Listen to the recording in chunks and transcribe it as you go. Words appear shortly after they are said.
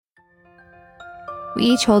We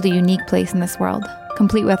each hold a unique place in this world,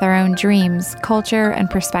 complete with our own dreams, culture, and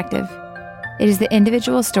perspective. It is the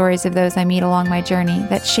individual stories of those I meet along my journey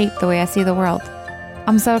that shape the way I see the world.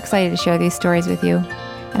 I'm so excited to share these stories with you,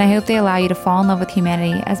 and I hope they allow you to fall in love with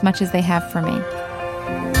humanity as much as they have for me.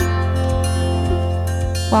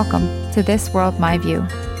 Welcome to This World, My View.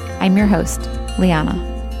 I'm your host, Liana.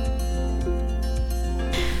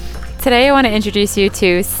 Today I want to introduce you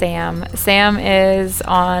to Sam. Sam is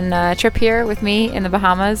on a trip here with me in the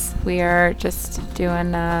Bahamas. We are just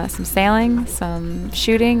doing some sailing, some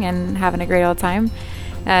shooting, and having a great old time.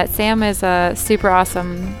 Sam is a super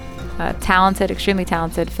awesome, extremely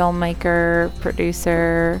talented filmmaker,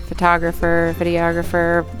 producer, photographer,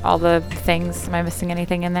 videographer, all the things. Am I missing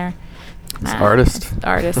anything in there? Artist,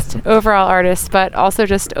 overall artist, but also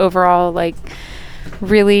just overall like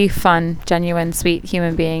really fun, genuine, sweet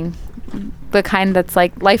human being. The kind that's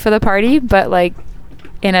like life of the party, but like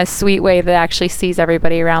in a sweet way that actually sees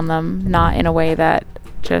everybody around them, not in a way that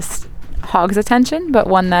just hogs attention, but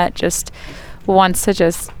one that just wants to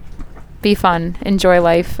just be fun, enjoy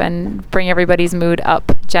life, and bring everybody's mood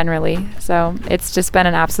up generally. So it's just been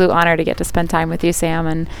an absolute honor to get to spend time with you, Sam,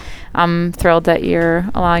 and I'm thrilled that you're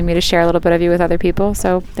allowing me to share a little bit of you with other people.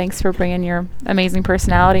 So thanks for bringing your amazing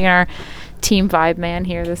personality and our team vibe man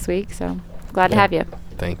here this week. So glad to have you.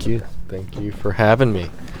 Thank you. Thank you for having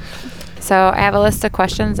me. So I have a list of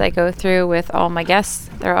questions I go through with all my guests.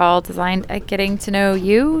 They're all designed at getting to know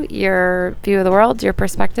you, your view of the world, your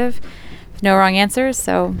perspective. No wrong answers,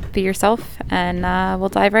 so be yourself, and we'll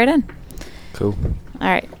dive right in. Cool. All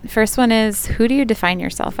right. First one is, who do you define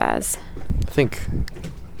yourself as? I think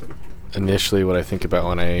initially what I think about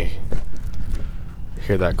when I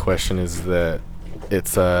hear that question is that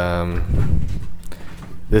it's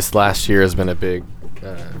this last year has been a big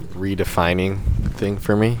redefining thing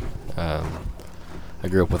for me. I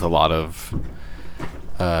grew up with a lot of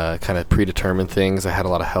kind of predetermined things. I had a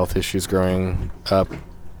lot of health issues growing up,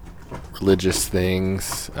 religious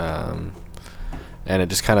things, and it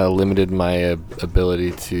just kind of limited my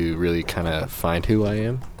ability to really kind of find who I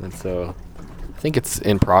am. And so I think it's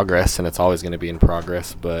in progress, and it's always going to be in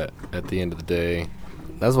progress, but at the end of the day,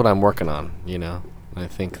 that's what I'm working on, you know. I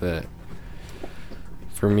think that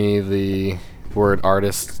for me, the word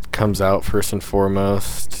artist comes out first and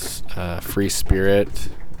foremost, free spirit,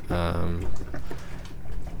 and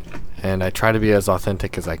I try to be as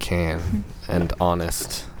authentic as I can and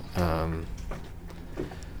honest. I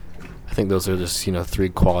think those are just, three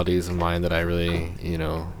qualities of mine that I really,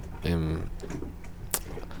 am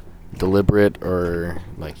deliberate or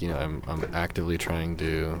I'm actively trying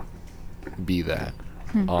to be that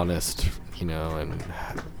honest, and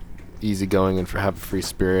easygoing and have a free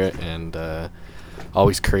spirit and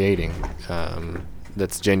always creating.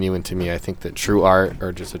 That's genuine to me. I think that true art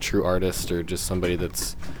or just a true artist or just somebody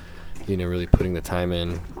that's, really putting the time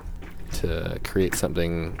in to create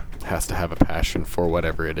something has to have a passion for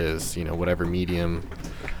whatever it is, whatever medium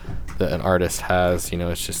that an artist has,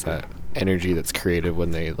 it's just that energy that's created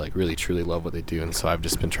when they like really truly love what they do. And so I've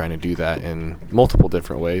just been trying to do that in multiple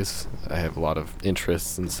different ways. I have a lot of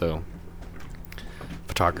interests, and so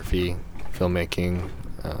photography, filmmaking,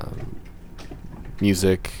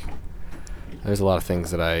 music. There's a lot of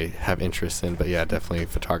things that I have interest in, but yeah, definitely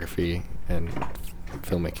photography and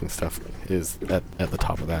filmmaking stuff is at the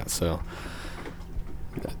top of that. So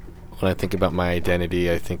when I think about my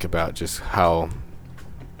identity, I think about just how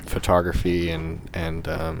photography and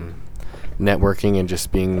networking and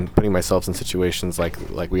just putting myself in situations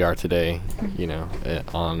like we are today,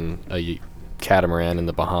 on a catamaran in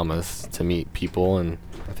the Bahamas to meet people. And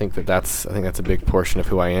I think that's a big portion of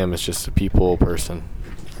who I am, is just a people person.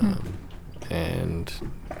 And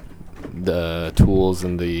the tools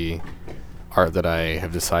and the art that I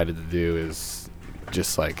have decided to do is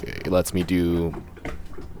just like, it lets me do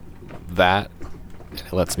that, and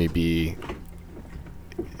it lets me be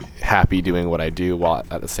happy doing what I do while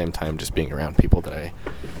at the same time just being around people that I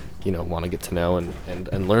want to get to know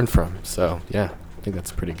and learn from. So yeah, I think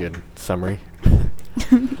that's a pretty good summary.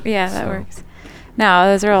 Yeah, that works. No,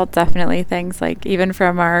 those are all definitely things, like even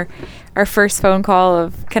from our first phone call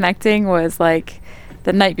of connecting was like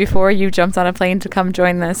the night before you jumped on a plane to come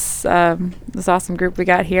join this awesome group we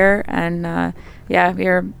got here. And yeah,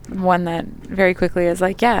 you're one that very quickly is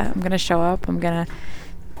like, yeah, I'm going to show up. I'm going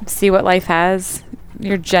to see what life has.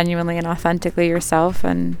 You're genuinely and authentically yourself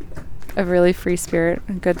and a really free spirit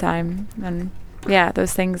and good time. And yeah,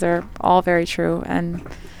 those things are all very true. And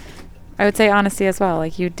I would say honesty as well.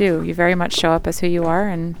 Like you very much show up as who you are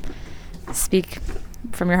and speak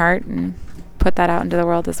from your heart and put that out into the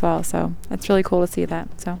world as well. So it's really cool to see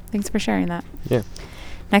that. So thanks for sharing that. Yeah.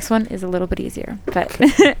 Next one is a little bit easier. But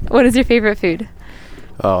what is your favorite food?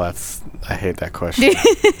 Oh, I hate that question.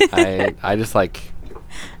 I just like,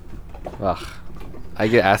 ugh. I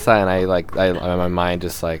get asked that and my mind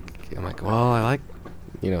just like, I'm like, well, I like,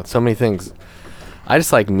 so many things. I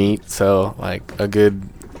just like meat, so like a good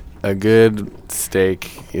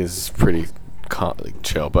steak is pretty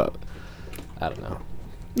chill, but I don't know.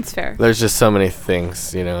 It's fair. There's just so many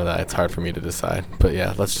things, that it's hard for me to decide. But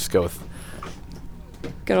yeah, let's just go with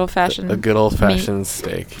good old-fashioned a good old-fashioned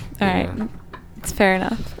steak. All right. It's fair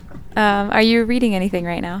enough. Are you reading anything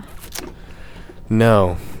right now?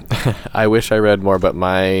 No. I wish I read more, but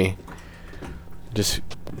my just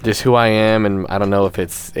who I am, and I don't know if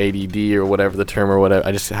it's ADD or whatever the term or whatever.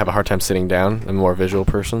 I just have a hard time sitting down. I'm a more visual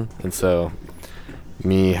person, and so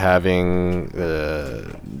me having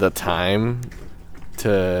the time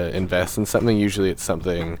to invest in something, usually it's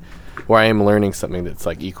something where I am learning something that's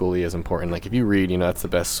like equally as important. Like if you read, that's the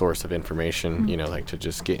best source of information, like to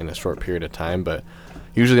just get in a short period of time. But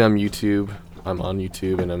usually I'm on YouTube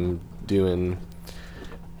and I'm doing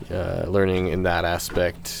learning in that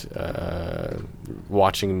aspect,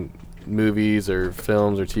 watching movies or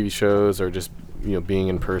films or TV shows, or just being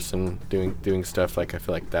in person doing stuff. Like I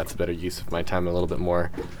feel like that's a better use of my time, a little bit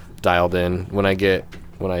more dialed in. When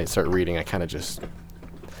I start reading, I kind of just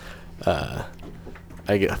I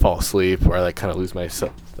fall asleep, or I like kind of lose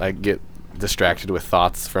myself. I get distracted with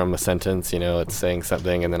thoughts from a sentence, it's saying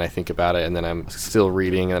something, and then I think about it, and then I'm still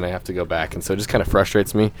reading, and then I have to go back, and so it just kind of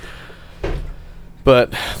frustrates me.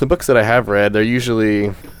 But the books that I have read, they're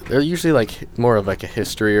usually like more of like a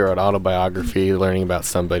history or an autobiography, learning about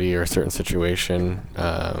somebody or a certain situation,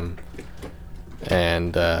 and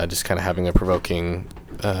just kind of having a provoking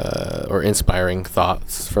or inspiring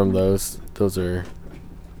thoughts from those. Those are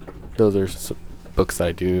books that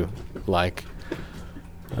I do like.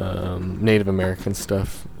 Native American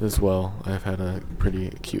stuff as well, I've had a pretty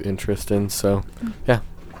acute interest in. So, yeah.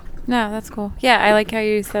 No, that's cool. Yeah, I like how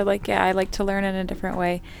you said, I like to learn in a different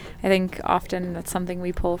way. I think often that's something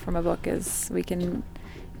we pull from a book is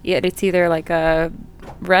it's either like a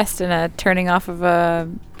rest and a turning off of a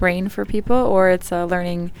brain for people, or it's a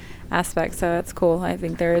learning aspect. So that's cool. I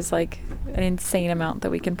think there is like an insane amount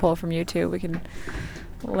that we can pull from YouTube. We can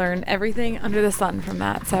learn everything under the sun from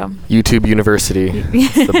that. So YouTube University,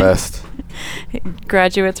 it's the best.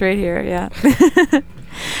 Graduates right here, yeah.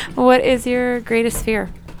 What is your greatest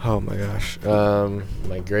fear? Oh my gosh.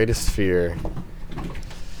 My greatest fear.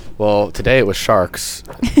 Well, today it was sharks.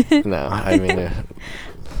 No, I mean,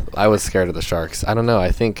 I was scared of the sharks. I don't know.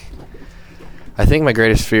 I think my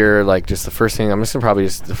greatest fear, like just the first thing,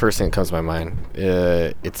 the first thing that comes to my mind,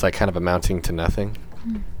 it's like kind of amounting to nothing,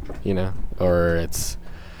 or it's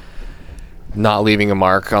not leaving a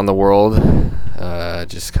mark on the world,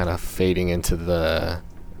 just kind of fading into the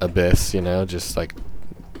abyss, just like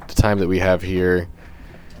the time that we have here.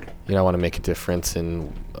 I want to make a difference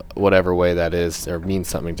in whatever way that is, or mean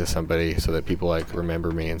something to somebody, so that people like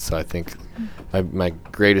remember me. And so I think my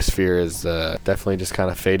greatest fear is definitely just kind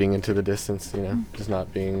of fading into the distance, just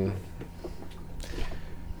not being,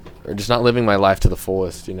 or just not living my life to the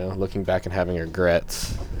fullest, looking back and having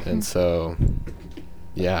regrets. And so,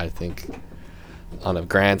 yeah, I think on a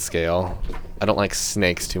grand scale, I don't like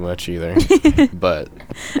snakes too much either, but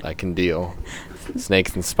I can deal.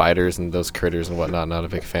 Snakes and spiders and those critters and whatnot, not a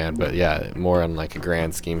big fan. But yeah, more on like a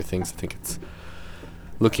grand scheme of things, I think it's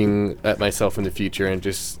looking at myself in the future and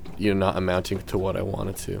just not amounting to what I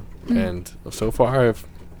wanted to. And so far I've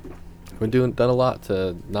done a lot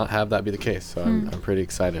to not have that be the case. So I'm pretty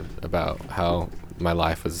excited about how my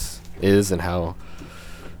life is and how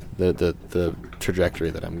the trajectory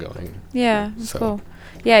that I'm going. Yeah, that's cool.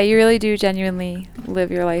 Yeah, you really do genuinely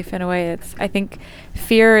live your life in a way. I think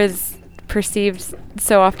fear is perceived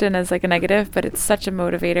so often as like a negative, but it's such a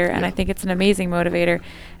motivator, and I think it's an amazing motivator.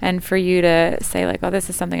 And for you to say like, oh, this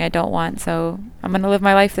is something I don't want, so I'm going to live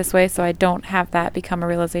my life this way so I don't have that become a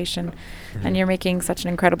realization. And you're making such an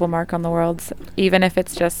incredible mark on the world, even if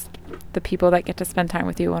it's just the people that get to spend time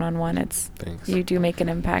with you one-on-one. Thanks. You do make an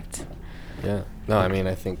impact. Yeah. No, I mean,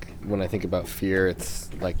 I think when I think about fear, it's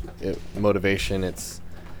like motivation. It's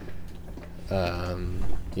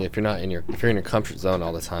if you're in your comfort zone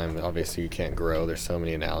all the time, obviously you can't grow. There's so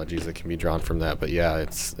many analogies that can be drawn from that. But yeah,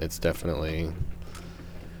 it's definitely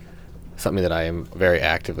something that I am very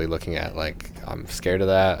actively looking at. Like, I'm scared of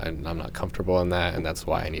that, and I'm not comfortable in that, and that's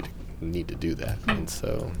why I need to do that. And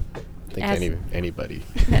so I think anybody.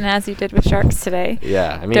 And as you did with sharks today.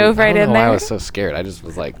 Yeah, I mean, dove right I don't in know there. why I was so scared. I just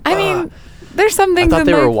was like, I mean, there's some things. I thought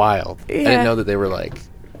they like, were wild. yeah. I didn't know that they were like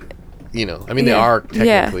you know, I mean, they Yeah. are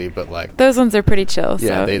Yeah. technically, but like, Those ones are pretty chill.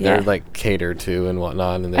 yeah, so, they're like catered to and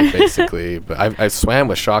whatnot, and they basically. But I swam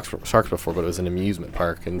with sharks before, but it was an amusement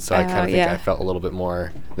park, and so I kind of think yeah. I felt a little bit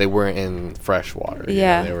more. They weren't in fresh water. you know,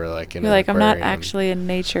 Yeah. they were like in You're an like, I'm not aquarium. actually in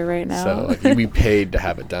nature right now. So like you'd be paid to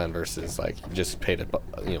have it done versus like you just paid a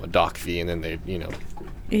dock fee, and then they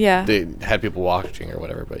yeah. they had people watching or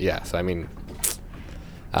whatever. But yeah, so I mean,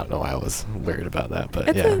 I don't know why I was weird about that,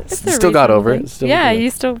 but yeah, It's a still got over reasonable it. Still, yeah, you know,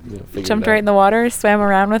 you still figured jumped it out. right in the water, swam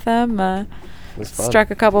around with them, It was fun.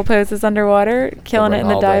 struck a couple poses underwater, killing it in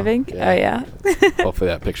the Ronaldo, diving. yeah. Oh yeah. Hopefully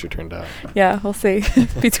that picture turned out. Yeah, we'll see.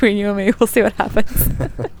 Between you and me, we'll see what happens.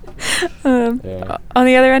 Yeah. On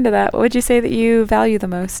the other end of that, what would you say that you value the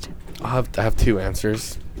most? I have two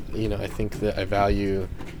answers. I think that I value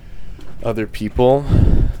other people,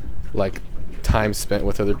 like time spent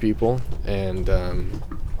with other people, and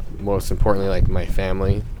most importantly, like my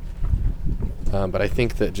family. But I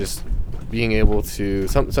think that just being able to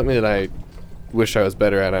something that I wish I was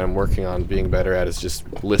better at, and I'm working on being better at, is just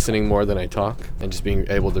listening more than I talk, and just being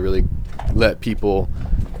able to really let people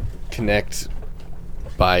connect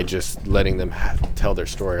by just letting them tell their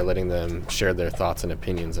story, or letting them share their thoughts and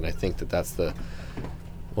opinions. And I think that that's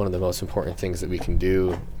one of the most important things that we can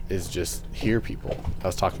do, is just hear people. I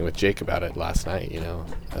was talking with Jake about it last night. We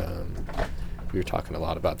were talking a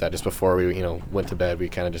lot about that just before we went to bed. We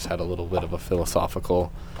kind of just had a little bit of a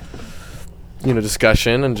philosophical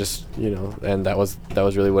discussion, and just and that was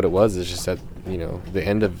really what it was. It's just at the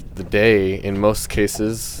end of the day, in most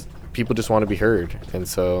cases, people just want to be heard. And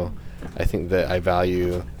so I think that I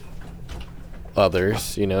value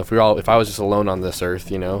others. If I was just alone on this earth,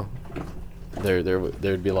 there'd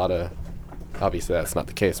be a lot of, obviously that's not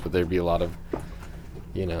the case, but there'd be a lot of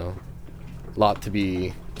lot to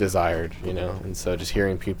be desired, and so just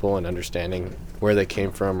hearing people and understanding where they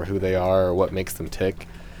came from, or who they are, or what makes them tick,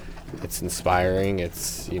 it's inspiring.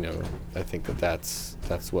 It's I think that's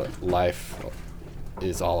what life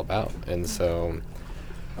is all about. And so,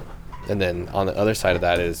 and then on the other side of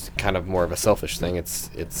that is kind of more of a selfish thing.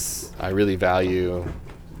 It's I really value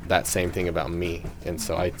that same thing about me, and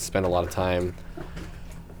so I spend a lot of time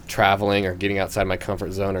traveling, or getting outside my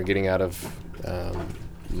comfort zone, or getting out of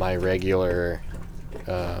my regular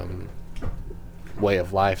way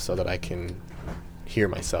of life, so that I can hear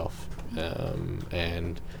myself,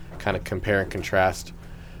 and kind of compare and contrast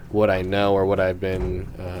what I know, or what I've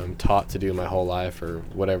been taught to do my whole life, or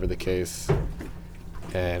whatever the case,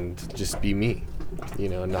 and just be me,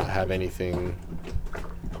 and not have anything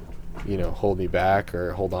hold me back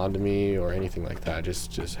or hold on to me or anything like that.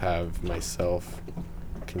 Just have myself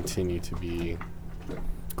continue to be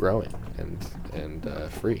growing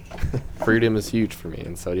and free. Freedom is huge for me,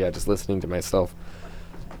 and so yeah, just listening to myself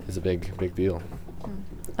is a big deal.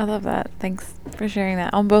 I love that. Thanks for sharing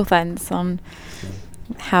that on both ends, on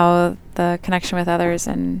how the connection with others,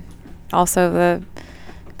 and also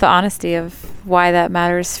the honesty of why that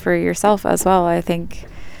matters for yourself as well. I think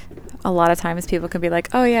a lot of times people can be like,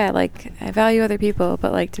 oh yeah, like I value other people,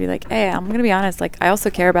 but like to be like, hey, I'm gonna be honest, like I also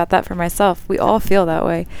care about that for myself. We all feel that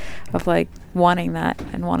way, of like wanting that,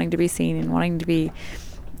 and wanting to be seen, and wanting to be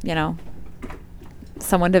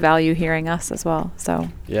someone to value hearing us as well. So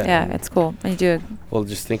yeah, it's cool. And you do Well,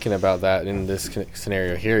 just thinking about that in this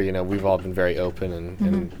scenario here, we've all been very open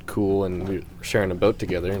and cool, and we're sharing a boat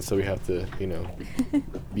together, and so we have to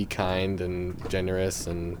be kind and generous,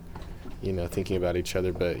 and thinking about each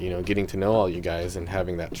other. But getting to know all you guys and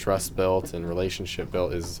having that trust built and relationship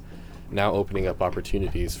built is now opening up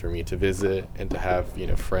opportunities for me to visit, and to have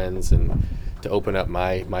friends, and to open up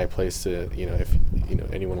my place to if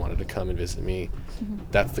anyone wanted to come and visit me.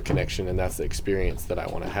 That's the connection, and that's the experience that I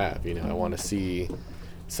want to have. I want to see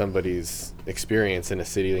somebody's experience in a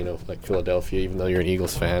city like Philadelphia. Even though you're an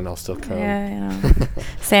Eagles fan, I'll still come. Yeah,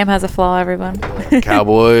 Sam has a flaw, everyone.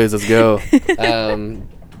 Cowboys, let's go.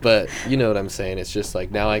 But you know what I'm saying. It's just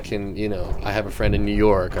like now I can, I have a friend in New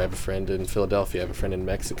York, I have a friend in Philadelphia, I have a friend in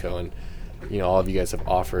Mexico, and all of you guys have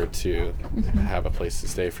offered to have a place to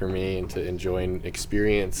stay for me, and to enjoy and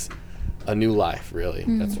experience a new life, really.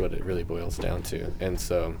 That's what it really boils down to. And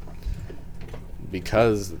so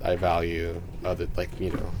because I value other,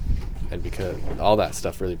 and because all that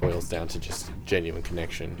stuff really boils down to just genuine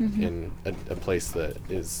connection in a place that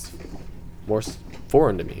is more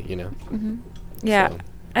foreign to me, Yeah. So.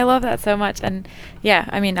 I love that so much. And yeah,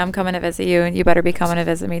 I mean, I'm coming to visit you, and you better be coming to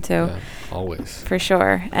visit me too. Yeah, always. For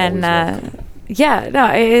sure. And Always welcome. yeah, no,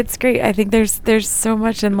 it's great. I think there's so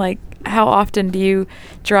much in like how often do you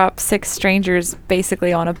drop 6 strangers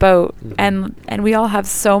basically on a boat, and we all have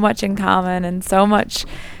so much in common and so much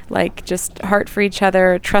like just heart for each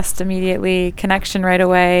other, trust immediately, connection right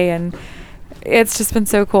away, and it's just been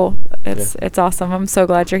so cool. It's awesome. I'm so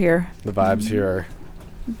glad you're here. The vibes here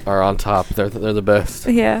are on top. They're the best.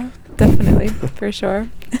 Yeah, definitely. For sure.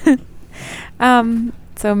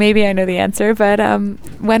 So maybe I know the answer, but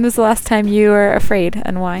when was the last time you were afraid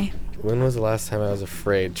and why? When was the last time I was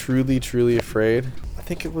afraid? Truly, truly afraid? I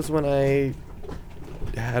think it was when I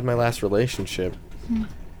had my last relationship.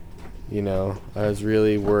 You know, I was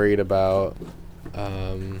really worried about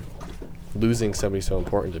losing somebody so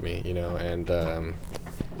important to me, you know, and,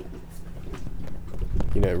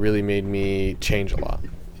 you know, it really made me change a lot.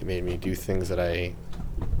 It made me do things that I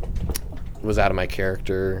was out of my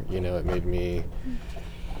character, you know, it made me,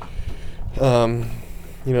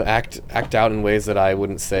 you know, act out in ways that I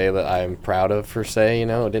wouldn't say that I'm proud of, per se, you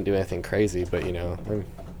know. I didn't do anything crazy, but, you know,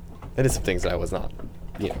 I did some things that I was not,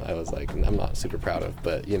 you know, I was like, I'm not super proud of,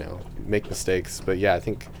 but, you know, make mistakes. But, yeah, I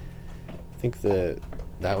think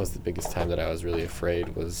that was the biggest time that I was really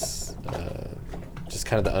afraid, was just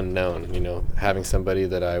kind of the unknown, you know, having somebody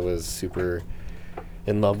that I was super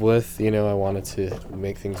in love with, you know. I wanted to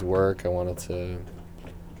make things work. I wanted to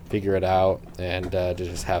figure it out, and to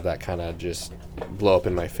just have that kind of just blow up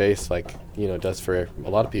in my face, like, you know, it does for a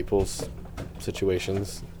lot of people's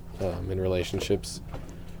situations in relationships.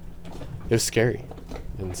 It was scary.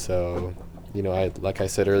 And so, you know, like I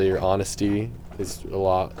said earlier, honesty is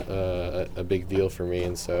a big deal for me.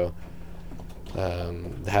 And so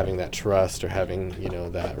having that trust, or having, you know,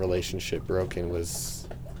 that relationship broken, was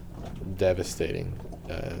devastating,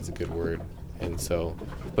 is a good word. And so,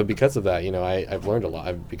 but because of that, you know, I've learned a lot.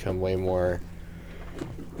 I've become way more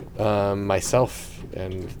myself,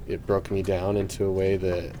 and it broke me down into a way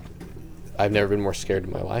that I've never been more scared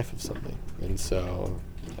in my life of something. And so,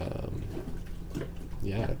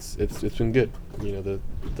 yeah, it's been good. You know,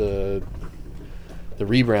 the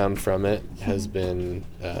rebound from it has been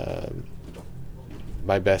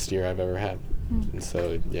my best year I've ever had. And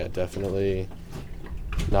so, yeah, definitely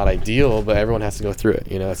not ideal, but everyone has to go through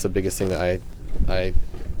it. You know, that's the biggest thing that I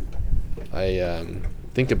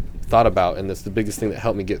thought about, and that's the biggest thing that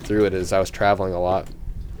helped me get through it. Is I was traveling a lot,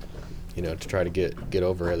 you know, to try to get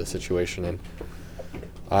over the situation, and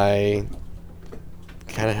I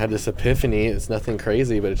kind of had this epiphany. It's nothing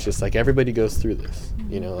crazy, but it's just like everybody goes through this.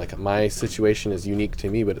 You know, like my situation is unique to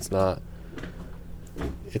me, but it's not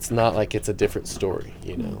like it's a different story.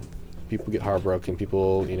 You know, people get heartbroken.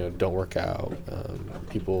 People, you know, don't work out.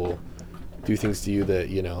 People do things to you that,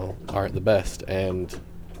 you know, aren't the best, and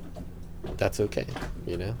that's okay.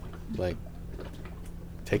 You know, like,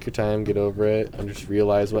 take your time, get over it, and just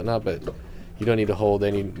realize whatnot. But you don't need to hold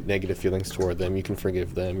any negative feelings toward them. You can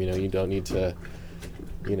forgive them. You know, you don't need to,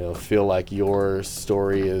 you know, feel like your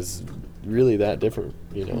story is really that different,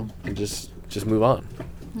 you know, and just move on.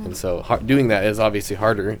 And so doing that is obviously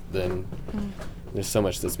harder than there's so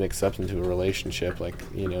much that's mixed up into a relationship, like,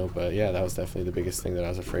 you know. But yeah, that was definitely the biggest thing that I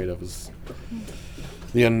was afraid of, was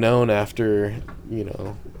the unknown after, you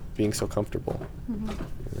know, being so comfortable.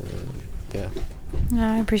 Yeah. No,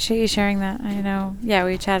 I appreciate you sharing that. I know, yeah,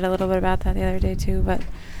 we chatted a little bit about that the other day too, but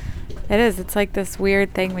it's like this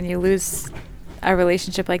weird thing when you lose a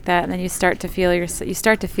relationship like that, and then you start to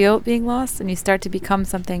feel being lost, and you start to become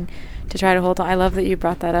something to try to hold on. I love that you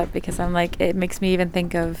brought that up, because I'm like, it makes me even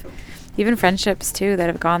think of even friendships too that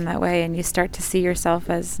have gone that way, and you start to see yourself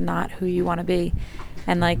as not who you want to be,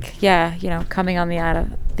 and like, yeah, you know, coming on the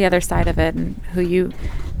other side of it, and who you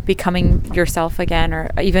becoming yourself again, or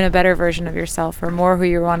even a better version of yourself, or more who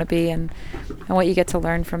you want to be, and what you get to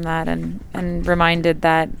learn from that, and reminded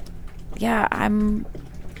that, yeah, I'm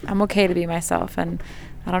okay to be myself, and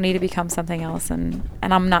I don't need to become something else, and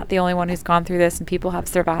I'm not the only one who's gone through this, and people have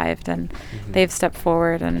survived, and they've stepped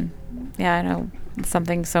forward, and yeah, I know it's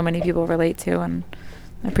something so many people relate to, and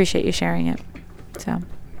I appreciate you sharing it. So,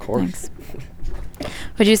 of course. Thanks.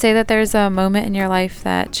 Would you say that there's a moment in your life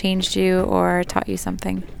that changed you or taught you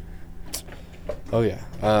something? Oh yeah.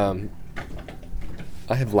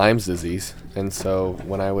 I have Lyme's disease, and so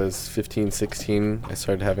when I was 15, 16, I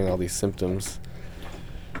started having all these symptoms.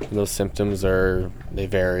 And those symptoms they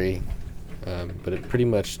vary, but it pretty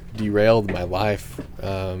much derailed my life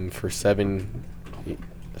for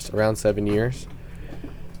around 7 years.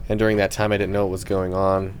 And during that time, I didn't know what was going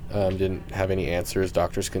on, didn't have any answers.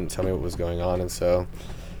 Doctors couldn't tell me what was going on. And so,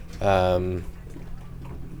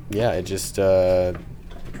 yeah, it just,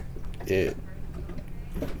 it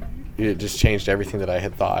just changed everything that I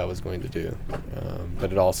had thought I was going to do.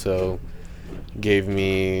 But it also gave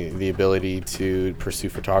me the ability to pursue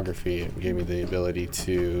photography. It gave me the ability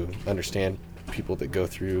to understand people that go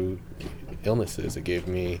through illnesses. It gave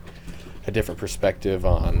me a different perspective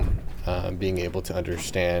on being able to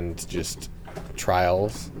understand just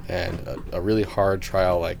trials, and a really hard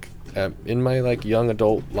trial like in my like young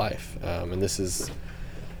adult life. And this is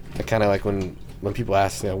kind of like when people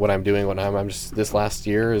ask, what I'm doing, I'm just, this last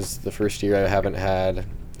year is the first year I haven't had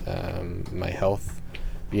my health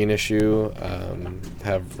be an issue,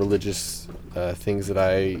 have religious things that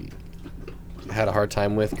I had a hard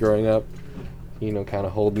time with growing up, kind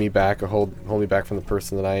of hold me back, or hold me back from the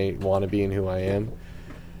person that I want to be and who I am.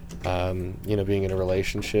 Being in a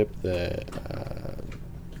relationship that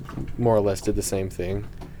more or less did the same thing.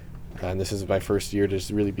 And this is my first year to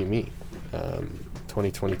just really be me.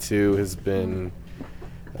 2022 has been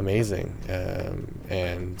amazing.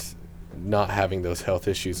 And not having those health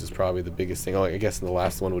issues is probably the biggest thing. I guess the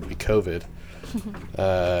last one would be COVID.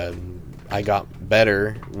 I got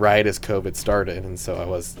better right as COVID started, and so I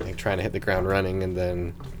was trying to hit the ground running, and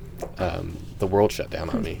then the world shut down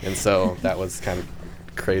on me. And so that was kind of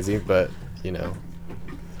crazy, but yeah,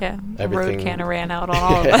 the everything road kind of ran out on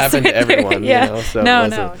all of us. It happened to everyone, yeah. So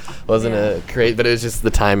it wasn't a great, but it was just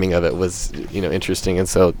the timing of it was, interesting. And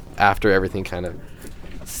so after everything kind of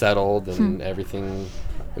settled and everything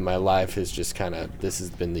in my life has just this has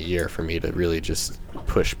been the year for me to really just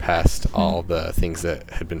push past all the things that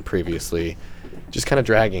had been previously just kind of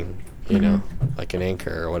dragging, like an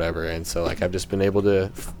anchor or whatever. And so I've just been able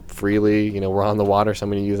to freely, we're on the water, so I'm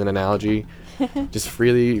going to use an analogy, just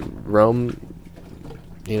freely roam,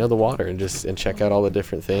 the water and check out all the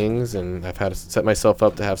different things. And I've had to set myself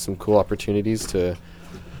up to have some cool opportunities to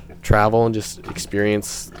travel and just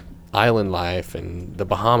experience island life. And the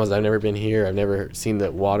Bahamas, I've never been here. I've never seen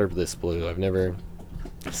the water this blue. I've never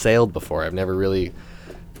sailed before. I've never really,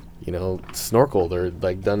 snorkeled or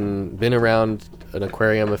been around an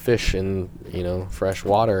aquarium of fish in, fresh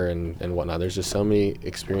water and whatnot. There's just so many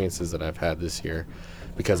experiences that I've had this year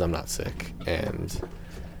because I'm not sick. And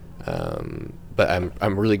but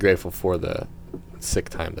I'm really grateful for the sick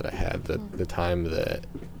time that I had, the time that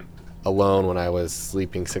alone when I was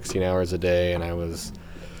sleeping 16 hours a day and I was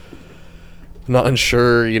not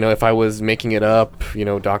unsure, if I was making it up.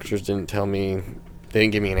 Doctors didn't tell me, they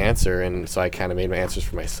didn't give me an answer, and so I kind of made my answers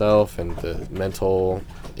for myself. And the mental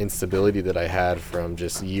instability that I had from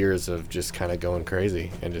just years of just kind of going crazy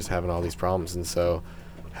and just having all these problems, and so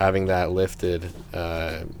having that lifted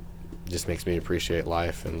just makes me appreciate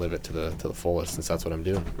life and live it to the fullest, since that's what I'm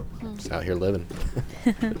doing. Just out here living.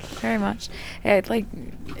 Very much. Like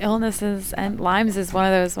illnesses, and Lyme's is one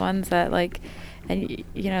of those ones that and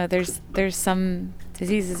there's some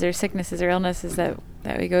diseases or sicknesses or illnesses that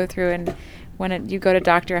we go through, and when you go to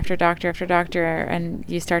doctor after doctor after doctor, and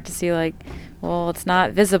you start to see it's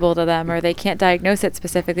not visible to them, or they can't diagnose it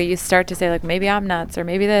specifically, you start to say maybe I'm nuts, or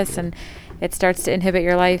maybe this, and it starts to inhibit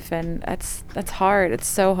your life. And that's hard. It's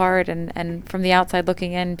so hard, and from the outside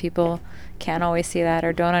looking in, people can't always see that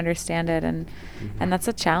or don't understand it, and that's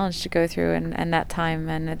a challenge to go through and that time.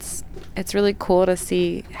 And it's really cool to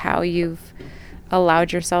see how you've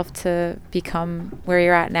allowed yourself to become where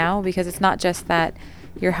you're at now, because it's not just that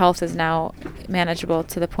your health is now manageable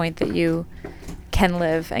to the point that you can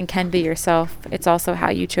live and can be yourself. It's also how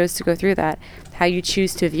you chose to go through that, how you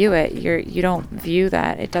choose to view it. You don't view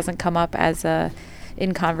that. It doesn't come up as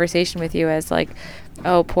in conversation with you as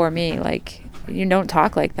oh, poor me. You don't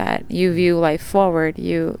talk like that. You view life forward.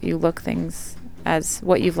 You look things as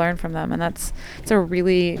what you've learned from them. And it's a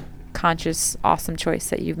really conscious, awesome choice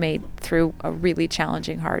that you've made through a really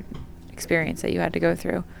challenging, hard experience that you had to go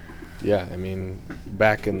through. Yeah, I mean,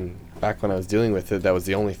 back when I was dealing with it, that was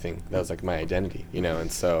the only thing. That was my identity,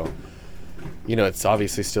 and so, it's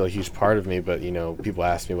obviously still a huge part of me, but, people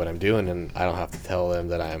ask me what I'm doing, and I don't have to tell them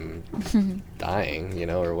that I'm dying,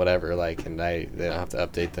 or whatever, and they don't have to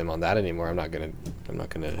update them on that anymore. I'm not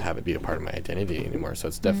gonna have it be a part of my identity anymore. So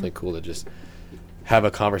it's definitely cool to just have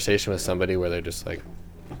a conversation with somebody where they're just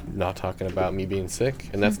not talking about me being sick.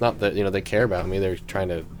 And that's not that, they care about me. They're trying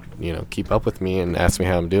to, keep up with me and ask me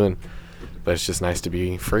how I'm doing. But it's just nice to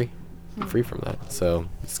be free from that. So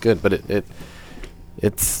it's good. But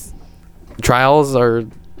it's trials are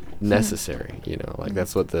necessary,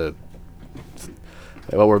 that's what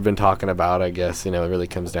what we've been talking about, I guess, it really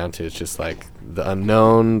comes down to. It's just the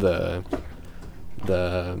unknown, the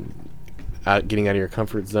getting out of your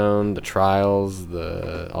comfort zone, the trials,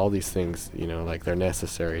 all these things, they're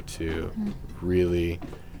necessary to really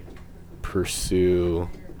pursue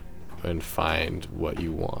and find what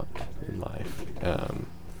you want in life.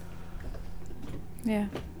 Yeah.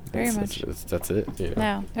 very much. That's it. You know?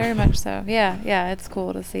 No, very much so. Yeah, it's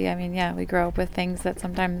cool to see. I mean, yeah, we grow up with things that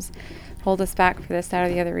sometimes hold us back for this, that, or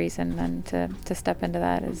the other reason, and to step into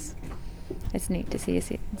that it's neat to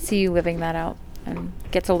see you living that out and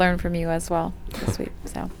get to learn from you as well this week.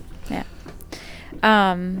 So, yeah.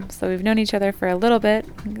 So we've known each other for a little bit,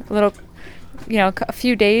 a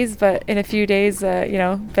few days, but in a few days,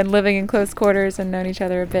 been living in close quarters and known each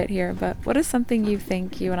other a bit here. But what is something you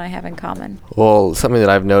think you and I have in common? Well, something that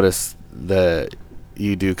I've noticed that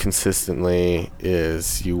you do consistently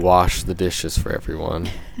is you wash the dishes for everyone.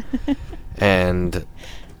 And,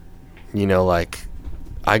 like,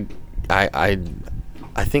 I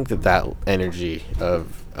think that energy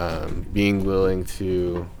of being willing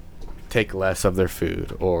to take less of their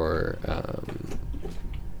food or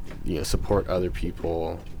support other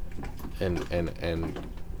people and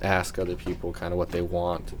ask other people kind of what they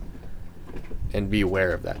want and be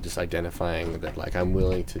aware of that, just identifying that, like, I'm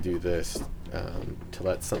willing to do this to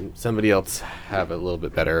let somebody else have it a little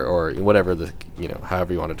bit better, or whatever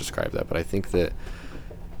however you want to describe that. But I think that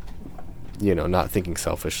not thinking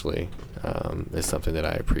selfishly is something that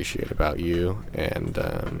I appreciate about you, and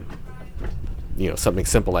something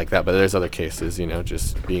simple like that. But there's other cases,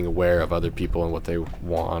 just being aware of other people and what they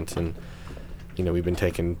want. And, we've been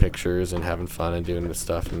taking pictures and having fun and doing this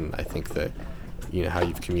stuff. And I think that, how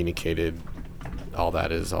you've communicated all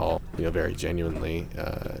that is all, very genuinely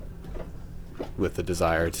with the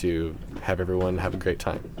desire to have everyone have a great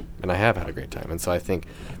time. And I have had a great time. And so I think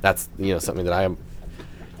that's, something that I am,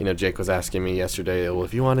 Jake was asking me yesterday, well,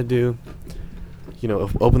 if you want to do,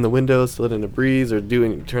 open the windows to let in a breeze or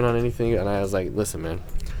turn on anything. And I was like, listen, man,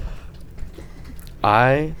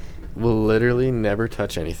 I will literally never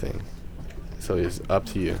touch anything. So it's up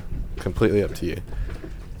to you, completely up to you.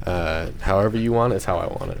 However you want it is how I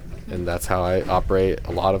want it. And that's how I operate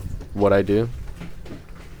a lot of what I do.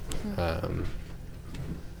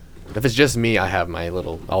 If it's just me, I have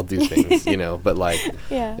I'll do things, but like,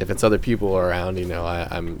 if it's other people around,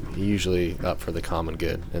 I'm usually up for the common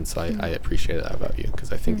good. And so I appreciate that about you,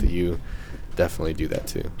 because I think that you definitely do that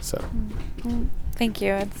too. So thank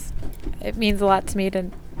you. It means a lot to me to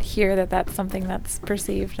hear that that's something that's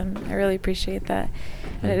perceived, and I really appreciate that.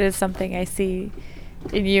 And it is something I see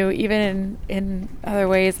in you, even in other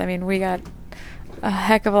ways. I mean, we got a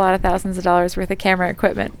heck of a lot of thousands of dollars worth of camera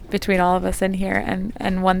equipment between all of us in here,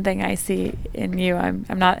 and one thing I see in you, I'm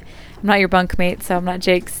not your bunkmate, so I'm not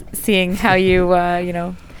Jake's seeing how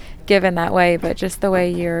you give in that way, but just the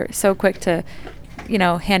way you're so quick to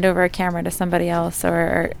hand over a camera to somebody else,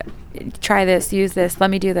 or try this, use this, let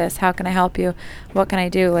me do this, how can I help you, what can I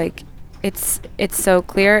do? Like, it's so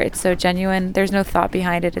clear, it's so genuine, there's no thought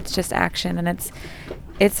behind it, it's just action. And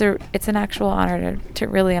it's an actual honor to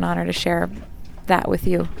really an honor to share that with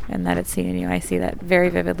you, and that it's seen in you. I see that very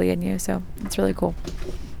vividly in you, so it's really cool.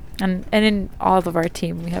 And in all of our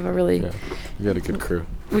team, we have a really you got a good crew.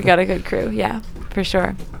 We got a good crew, yeah, for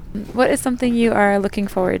sure. What is something you are looking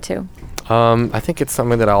forward to? I think it's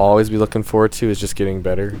something that I'll always be looking forward to, is just getting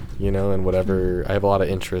better, and whatever. I have a lot of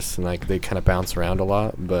interests, and like they kind of bounce around a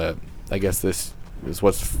lot, but I guess this is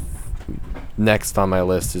what's next on my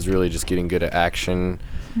list, is really just getting good at action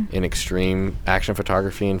in extreme action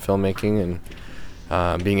photography and filmmaking,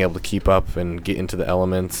 and being able to keep up and get into the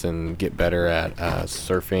elements and get better at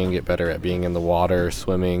surfing, get better at being in the water,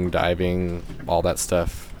 swimming, diving, all that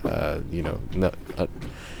stuff.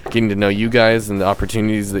 Getting to know you guys and the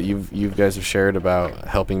opportunities that you guys have shared about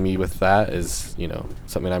helping me with that is,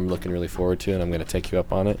 something I'm looking really forward to, and I'm going to take you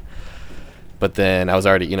up on it. But then I was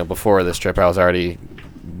already, before this trip, I was already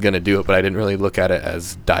going to do it, but I didn't really look at it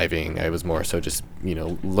as diving. I was more so just,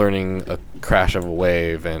 learning a crash of a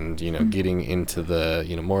wave and, getting into the,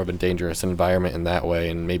 more of a dangerous environment in that way,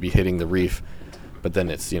 and maybe hitting the reef. But then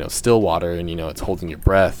it's, still water, and, it's holding your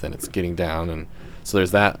breath, and it's getting down. And so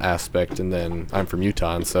there's that aspect. And then I'm from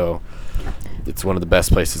Utah, and so it's one of the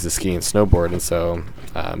best places to ski and snowboard. And so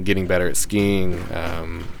getting better at skiing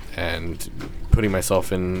and putting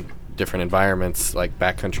myself in different environments like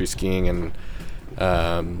backcountry skiing, and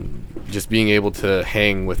just being able to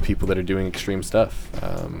hang with people that are doing extreme stuff.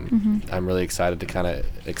 I'm really excited to kind of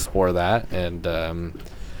explore that, and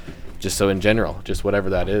just so in general, just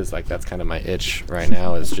whatever that is, like that's kind of my itch right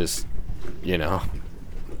now, is just,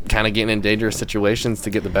 kind of getting in dangerous situations to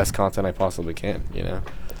get the best content I possibly can.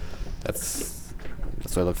 That's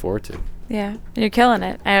what I look forward to. Yeah, you're killing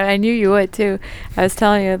it. I knew you would too. I was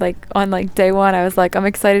telling you, like, on like day one, I was like, I'm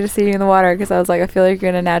excited to see you in the water, because I was like, I feel like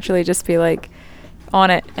you're gonna naturally just be like on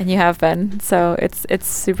it, and you have been. So it's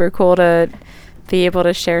super cool to be able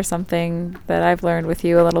to share something that I've learned with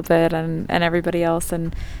you a little bit and everybody else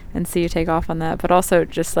and see you take off on that. But also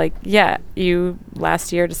just like, yeah, you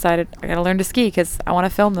last year decided I got to learn to ski because I want to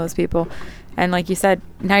film those people. And like you said,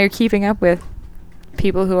 now you're keeping up with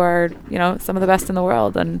people who are, you know, some of the best in the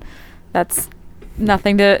world. And that's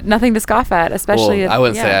nothing to scoff at, especially. Well, I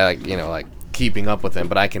wouldn't say like keeping up with them,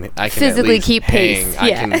 but I can physically at least keep pace.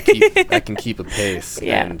 I can keep a pace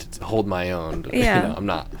Yeah. and hold my own. Yeah. You know, I'm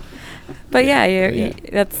not. But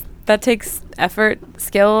that takes effort,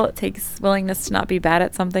 skill. It takes willingness to not be bad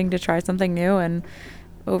at something, to try something new, and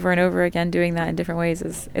over again doing that in different ways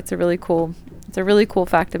it's a really cool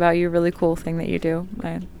fact about you, a really cool thing that you do.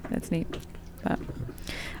 It's neat. But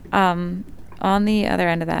on the other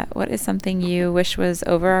end of that, what is something you wish was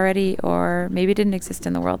over already or maybe didn't exist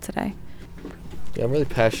in the world today? Yeah, I'm really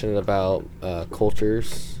passionate about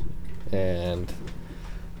cultures and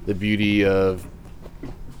the beauty of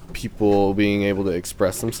people being able to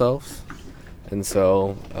express themselves. And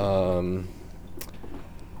so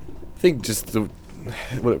I think just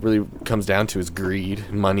what it really comes down to is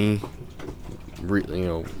greed, money,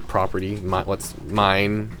 property, what's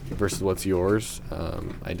mine versus what's yours.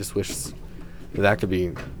 I just wish that could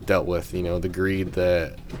be dealt with, the greed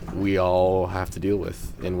that we all have to deal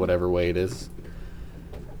with in whatever way it is.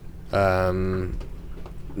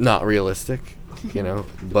 Not realistic,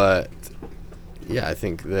 but yeah, I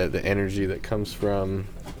think that the energy that comes from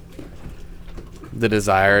the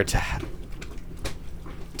desire to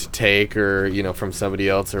take, or from somebody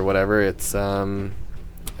else or whatever, it's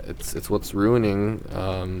what's ruining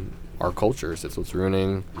our cultures. It's what's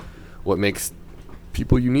ruining what makes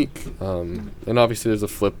people unique. And obviously there's a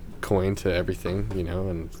flip coin to everything,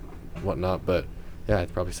 and whatnot, but yeah,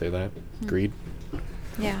 I'd probably say that. Greed.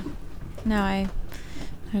 Yeah. No,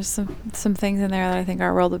 there's some things in there that I think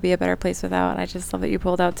our world would be a better place without. I just love that you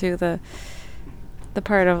pulled out too the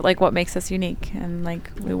part of like what makes us unique, and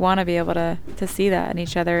like we want to be able to see that in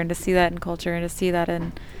each other, and to see that in culture, and to see that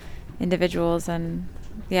in individuals. And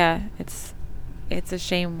yeah, it's a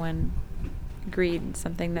shame when greed,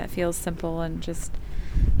 something that feels simple and just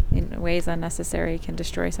in ways unnecessary, can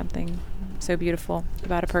destroy something so beautiful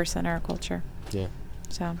about a person or a culture. Yeah.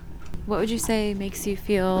 So what would you say makes you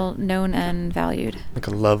feel known and valued? Like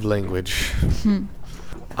a love language.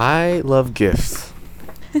 I love gifts.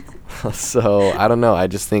 So I don't know. I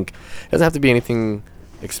just think it doesn't have to be anything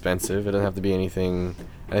expensive. It doesn't have to be anything.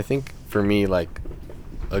 And I think for me, like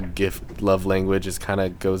a gift love language is kind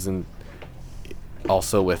of goes in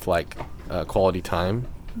also with like quality time,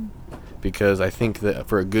 because I think that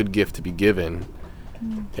for a good gift to be given,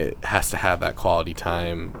 it has to have that quality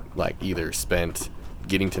time, like either spent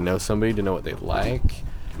getting to know somebody, to know what they like,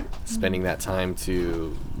 spending that time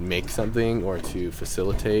to make something or to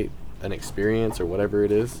facilitate an experience or whatever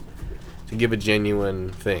it is, to give a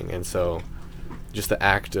genuine thing. And so just the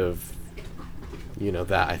act of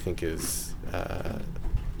that, I think, is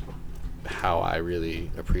how I really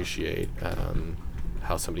appreciate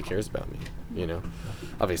how somebody cares about me.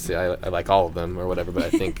 Obviously I like all of them or whatever, but I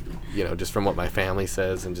think just from what my family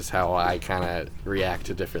says and just how I kind of react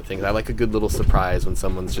to different things, I like a good little surprise when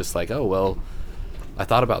someone's just like, oh well, I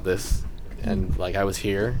thought about this, and like I was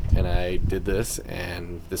here and I did this,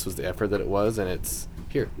 and this was the effort that it was, and it's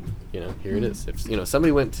here, here it is. If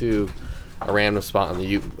somebody went to a random spot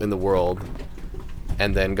in the world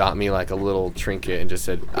and then got me like a little trinket and just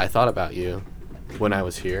said, I thought about you when I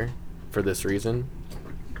was here for this reason,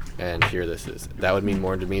 and here this is, that would mean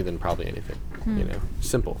more to me than probably anything.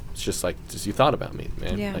 Simple. It's just like, you thought about me,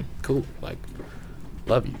 man. Yeah. Like, cool. Like,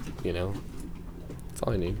 love you. That's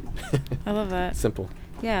all I need. I love that. Simple.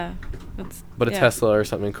 Yeah. But a Tesla or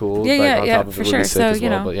something cool, yeah, like yeah, on yeah, top of for it would sure. be sick So, as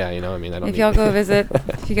well. But yeah, I mean, I don't if need y'all go visit,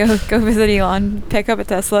 if you go visit Elon, pick up a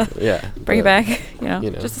Tesla. Yeah. Bring it back.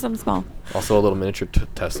 Just something small. Also a little miniature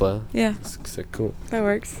Tesla. Yeah. It's sick, cool. That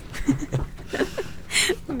works.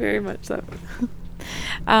 Very much so.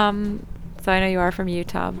 So I know you are from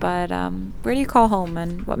Utah, but where do you call home,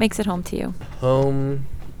 and what makes it home to you? Home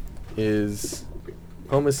is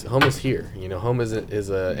here. Home is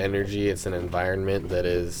a energy. It's an environment that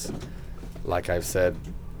is, like I've said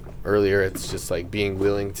earlier, it's just like being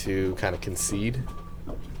willing to kind of concede.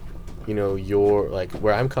 You're like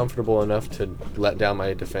where I'm comfortable enough to let down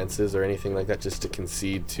my defenses or anything like that, just to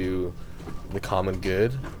concede to the common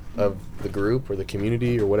good of the group or the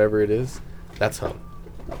community or whatever it is. That's home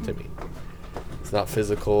to me. It's not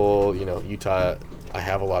physical. Utah, I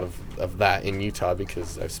have a lot of that in Utah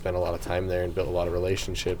because I've spent a lot of time there and built a lot of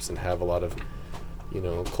relationships and have a lot of,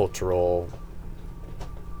 cultural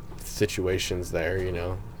situations there,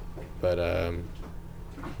 but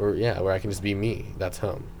where I can just be me. That's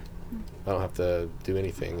home. I don't have to do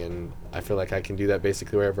anything, and I feel like I can do that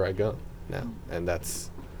basically wherever I go now, and that's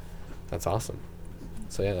awesome.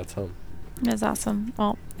 So yeah, that's home. That's awesome.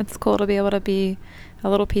 Well, it's cool to be able to be a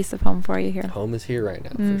little piece of home for you here. Home is here right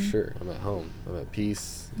now, for sure. I'm at home. I'm at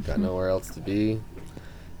peace. Got nowhere else to be,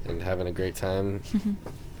 and having a great time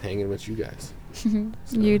hanging with you guys. So.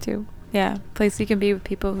 You too. Yeah, place you can be with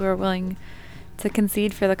people who are willing to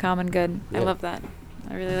concede for the common good. Yeah. I love that.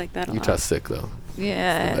 I really like that a lot. Utah's sick, though.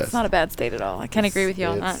 Yeah, it's not a bad state at all. I can agree with you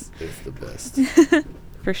on that. It's the best.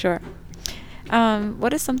 For sure.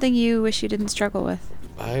 What is something you wish you didn't struggle with?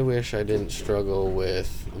 I wish I didn't struggle with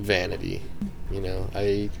vanity. You know,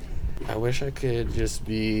 I wish I could just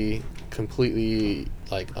be completely,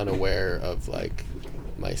 like, unaware of, like,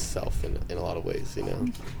 myself in a lot of ways, you know?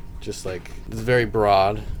 Just, like, it's very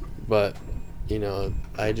broad, but, you know,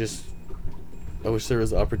 I wish there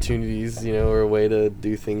was opportunities, you know, or a way to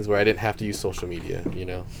do things where I didn't have to use social media, you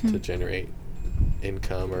know, to generate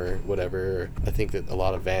income or whatever. I think that a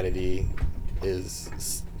lot of vanity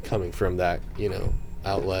is coming from that, you know,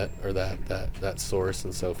 outlet or that source.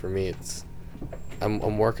 And so for me,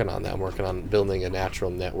 I'm working on that. I'm working on building a natural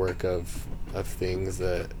network of things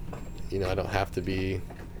that, you know, I don't have to be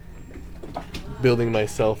building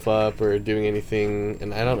myself up or doing anything.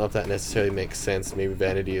 And I don't know if that necessarily makes sense. Maybe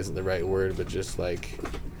vanity isn't the right word, but just like,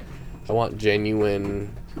 I want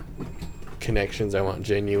genuine connections. I want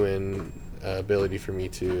genuine ability for me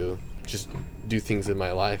to just do things in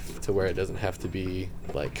my life to where it doesn't have to be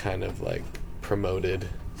like kind of like promoted,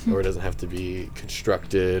 or it doesn't have to be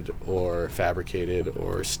constructed or fabricated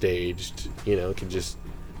or staged. You know, it can just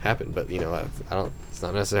happen. But, you know, I don't, it's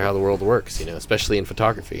not necessarily how the world works, you know, especially in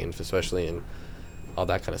photography and especially in all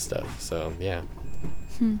that kind of stuff. So yeah,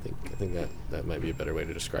 I think that might be a better way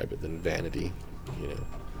to describe it than vanity, you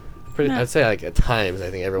know. I'd say like at times I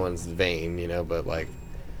think everyone's vain, you know, but like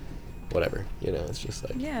whatever, you know, it's just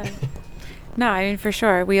like No, I mean, for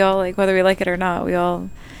sure, we all, like, whether we like it or not, we all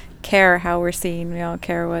care how we're seen. We all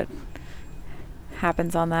care what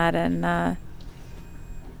happens on that. And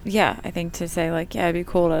yeah, I think to say like, yeah, it'd be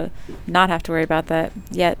cool to not have to worry about that,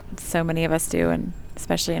 yet so many of us do, and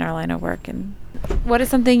especially in our line of work. And what is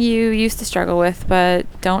something you used to struggle with but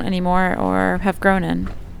don't anymore or have grown in?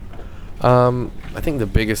 I think the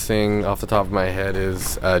biggest thing off the top of my head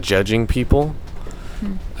is judging people.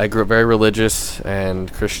 I grew up very religious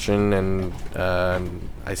and Christian, and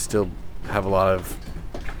I still have a lot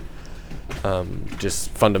of just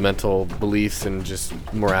fundamental beliefs and just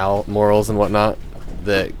morals and whatnot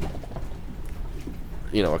that,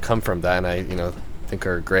 you know, come from that, and I, you know, think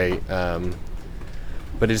are great. But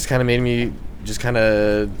it just kind of made me just kind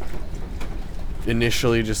of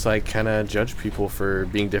initially just like kind of judge people for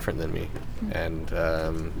being different than me, and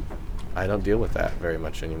I don't deal with that very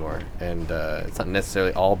much anymore. And it's not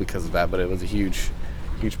necessarily all because of that, but it was a huge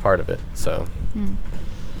part of it. So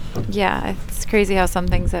yeah, it's crazy how some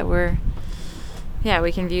things that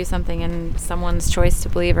we can view something and someone's choice to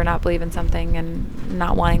believe or not believe in something, and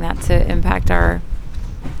not wanting that to impact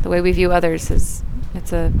the way we view others I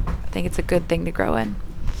think it's a good thing to grow in.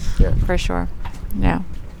 Yeah, for sure. Yeah.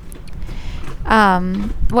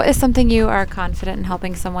 What is something you are confident in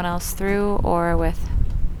helping someone else through or with?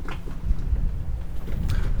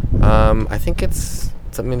 I think it's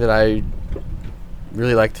something that I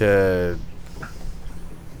really like to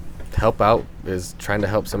help out, is trying to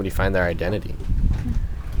help somebody find their identity.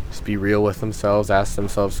 Just be real with themselves, ask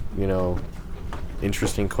themselves, you know,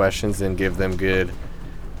 interesting questions, and give them good,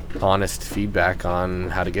 honest feedback on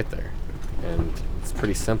how to get there. And it's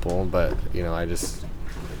pretty simple, but, you know,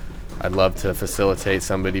 I'd love to facilitate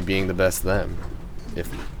somebody being the best them,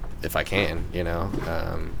 if I can, you know.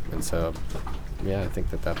 And so, yeah, I think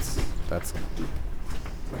that's,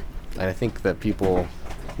 and I think that people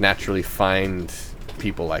naturally find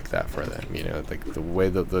people like that for them, you know, like the way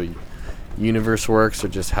that the universe works or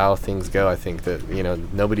just how things go. I think that, you know,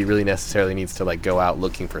 nobody really necessarily needs to like go out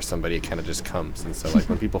looking for somebody. It kind of just comes. And so like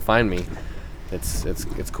when people find me,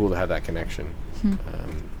 it's cool to have that connection.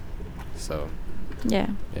 So yeah,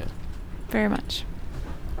 very much.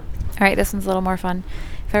 All right, this one's a little more fun.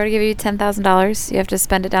 If I were to give you $10,000, you have to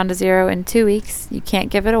spend it down to zero in 2 weeks. You can't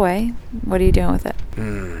give it away. What are you doing with it?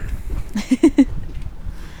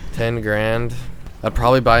 10 grand. I'd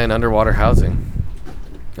probably buy an underwater housing.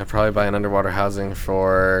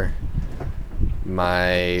 For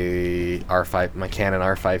my my Canon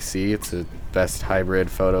R5C. It's the best hybrid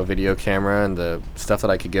photo video camera, and the stuff that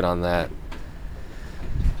I could get on that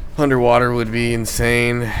underwater would be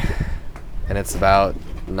insane. And it's about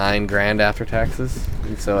 $9 grand after taxes.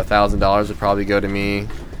 And so $1,000 would probably go to me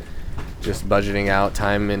just budgeting out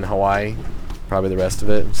time in Hawaii probably the rest of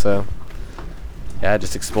it. So yeah,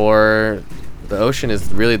 just explore. The ocean is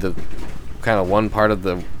really the kind of one part of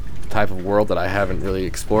the type of world that I haven't really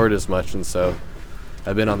explored as much, and so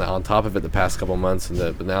I've been on top of it the past couple months,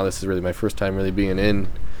 but now this is really my first time really being in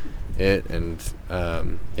it, and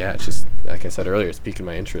yeah, it's just like I said earlier, it's piquing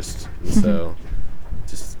my interest, and so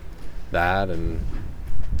just that and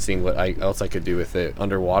seeing what else I could do with it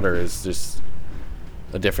underwater is just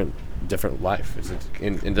a different life.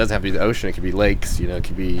 It doesn't have to be the ocean, it could be lakes, it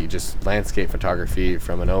could be just landscape photography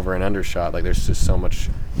from an over and under shot. Like there's just so much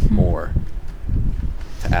more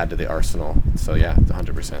to add to the arsenal. So yeah, it's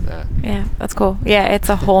 100% that. Yeah, that's cool. Yeah, it's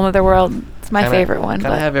a whole other world. It's my favorite one.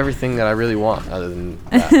 I have everything that I really want other than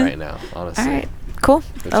that right now, honestly. All right, cool.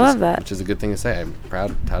 I love that. Which is a good thing to say. I'm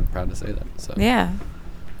proud to say that. So yeah,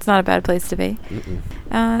 it's not a bad place to be.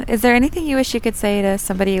 Is there anything you wish you could say to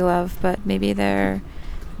somebody you love, but maybe they're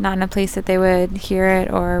not in a place that they would hear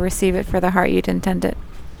it or receive it for the heart you'd intend it?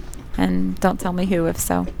 And don't tell me who, if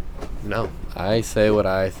so. No, I say what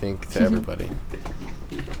I think to everybody.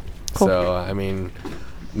 Cool. So, I mean,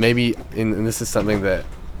 maybe, and this is something that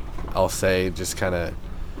I'll say just kind of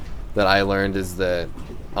that I learned, is that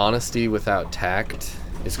honesty without tact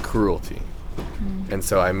is cruelty. And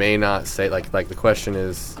so I may not say, like the question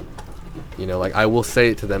is, like I will say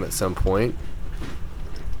it to them at some point,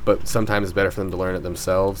 but sometimes it's better for them to learn it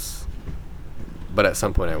themselves. But at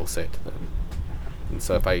some point I will say it to them. And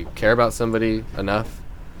so if I care about somebody enough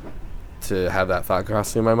to have that thought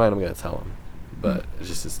cross through my mind, I'm going to tell them. But it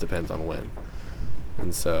just depends on when.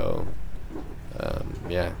 And so,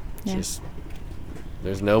 yeah. Just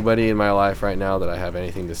there's nobody in my life right now that I have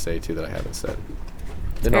anything to say to that I haven't said.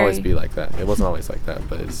 It didn't always be like that. It wasn't always like that,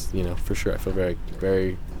 but it's, for sure I feel very,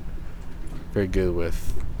 very, very good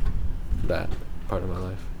with that part of my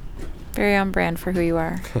life. Very on brand for who you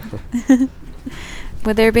are.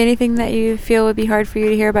 Would there be anything that you feel would be hard for you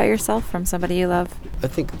to hear about yourself from somebody you love? I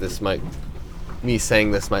think me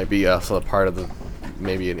saying this might be also a part of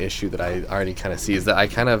maybe an issue that I already kind of see, is that I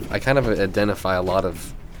kind of identify a lot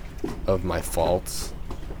of my faults,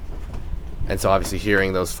 and so obviously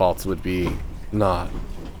hearing those faults would be not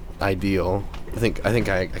ideal. I think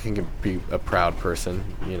I can be a proud person,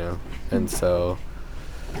 and so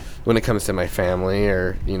when it comes to my family,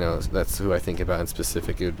 or that's who I think about in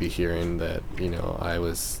specific, it would be hearing that I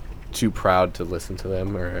was too proud to listen to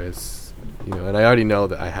them, or and I already know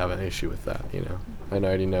that I have an issue with that, and I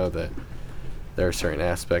already know that there are certain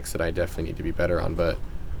aspects that I definitely need to be better on, but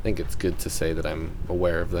I think it's good to say that I'm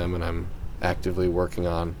aware of them and I'm actively working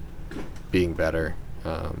on being better.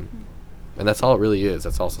 And that's all it really is.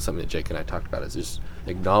 That's also something that Jake and I talked about, is just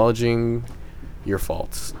acknowledging your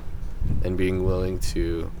faults and being willing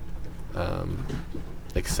to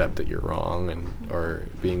accept that you're wrong, or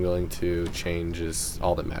being willing to change is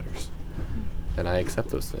all that matters. And I accept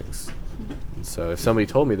those things. And so if somebody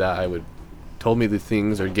told me the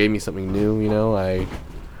things or gave me something new, I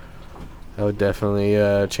would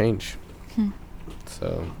definitely change.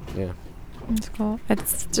 So yeah. That's cool. It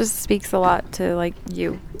just speaks a lot to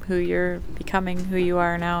who you're becoming, who you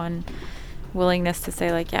are now, and willingness to say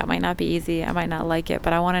yeah, it might not be easy, I might not like it,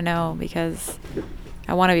 but I want to know, because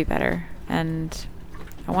I want to be better, and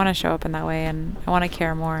I want to show up in that way, and I want to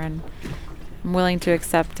care more, and I'm willing to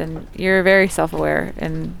accept. And you're very self-aware,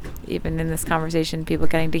 and even in this conversation, people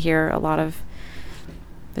getting to hear a lot of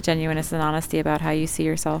the genuineness and honesty about how you see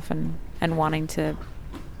yourself, and wanting to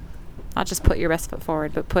not just put your best foot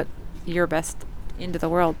forward, but put your best into the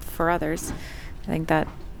world for others. I think that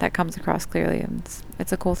comes across clearly, and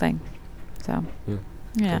it's a cool thing. So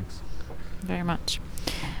yeah, thanks. Very much.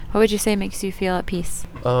 What would you say makes you feel at peace?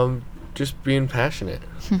 Just being passionate.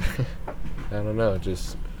 I don't know,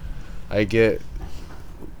 I get,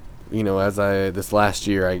 this last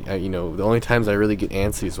year, I the only times I really get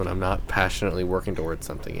antsy is when I'm not passionately working towards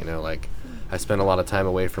something, I spend a lot of time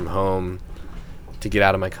away from home to get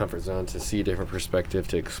out of my comfort zone, to see a different perspective,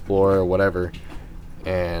 to explore or whatever.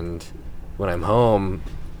 And when I'm home,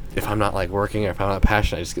 if I'm not working, or if I'm not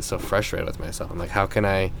passionate, I just get so frustrated with myself. I'm like, how can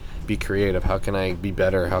I be creative? How can I be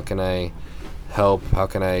better? How can I help? How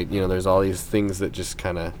can I, there's all these things that just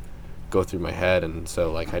kind of go through my head. And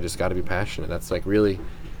so I just got to be passionate. That's really,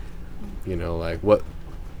 what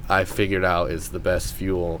I figured out is the best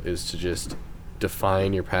fuel is to just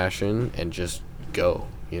define your passion and just go.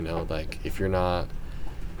 If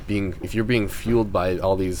you're being fueled by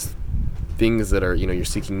all these things that are, you're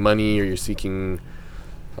seeking money, or you're seeking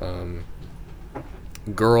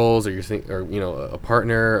girls, or a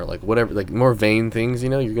partner, or whatever, more vain things,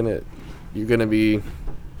 you're gonna be,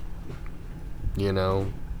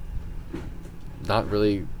 not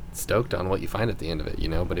really stoked on what you find at the end of it,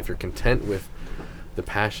 but if you're content with the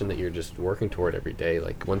passion that you're just working toward every day,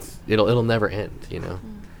 like once it'll never end, you know.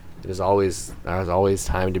 There's always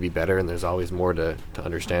time to be better, and there's always more to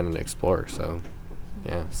understand and explore. So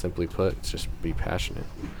yeah, simply put, it's just be passionate.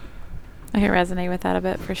 I can resonate with that a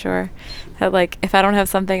bit for sure. That like if I don't have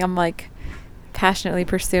something I'm like passionately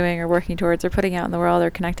pursuing or working towards or putting out in the world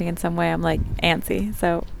or connecting in some way, I'm like antsy.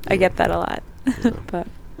 So I get that a lot. Yeah. But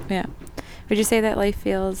yeah. Would you say that life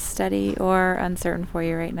feels steady or uncertain for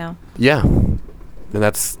you right now? Yeah. And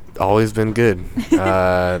that's always been good.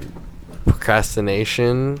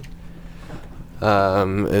 Procrastination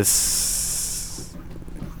is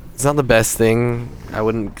it's not the best thing. I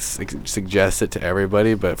wouldn't suggest it to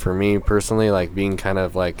everybody, but for me personally, like being kind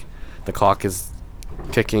of like the clock is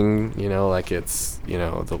ticking, you know, like it's, you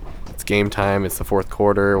know, it's game time, it's the fourth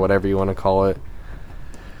quarter, whatever you want to call it.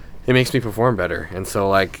 It makes me perform better. And so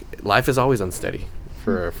like life is always unsteady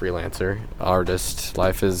for a freelancer artist.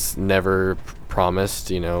 Life is never promised,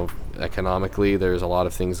 you know. Economically there's a lot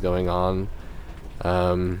of things going on,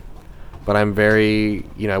 but I'm very,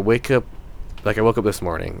 you know, I woke up this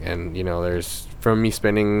morning, and you know, there's from me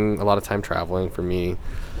spending a lot of time traveling, for me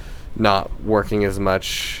not working as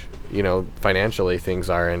much, you know, financially things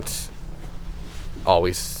aren't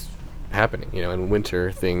always happening, you know. In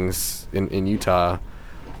winter things in Utah,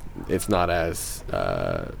 it's not as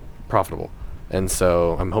profitable, and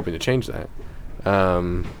so I'm hoping to change that.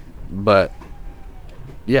 But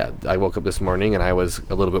yeah, I woke up this morning and I was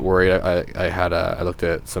a little bit worried. I looked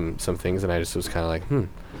at some things, and I just was kind of like,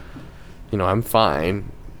 you know, I'm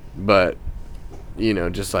fine, but you know,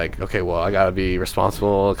 just like, okay, well, I gotta be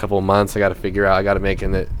responsible. A couple of months, I gotta figure out, I gotta make,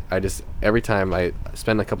 and that I just, every time I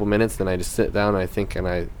spend a couple minutes, then I just sit down and I think, and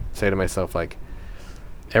I say to myself, like,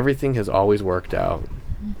 everything has always worked out,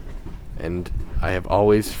 and I have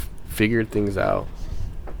always figured things out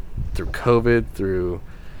through COVID, through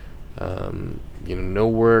you know, no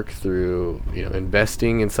work, through, you know,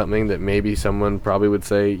 investing in something that maybe someone probably would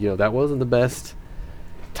say, you know, that wasn't the best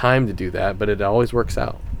time to do that, but it always works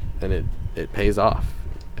out, and it pays off.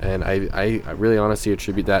 And I really honestly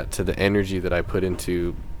attribute that to the energy that I put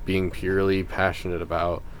into being purely passionate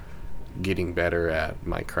about getting better at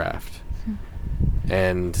my craft.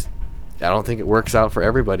 And I don't think it works out for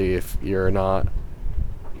everybody if you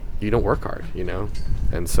don't work hard, you know.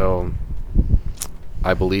 And so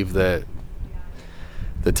I believe that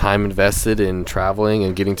the time invested in traveling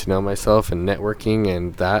and getting to know myself and networking,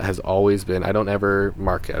 and that has always been, I don't ever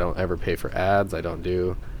market, I don't ever pay for ads, I've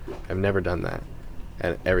never done that,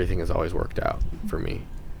 and everything has always worked out for me.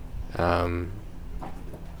 And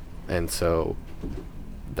so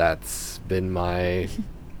that's been my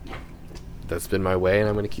way, and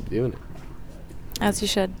I'm going to keep doing it. As you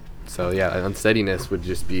should. So yeah, unsteadiness would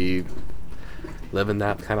just be living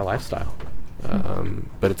that kind of lifestyle.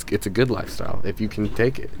 But it's a good lifestyle if you can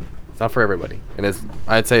take it. It's not for everybody, and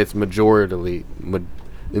I'd say it's in the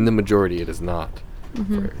majority it is not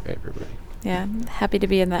for everybody. Yeah, happy to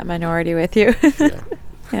be in that minority with you. Yeah.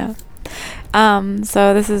 Yeah.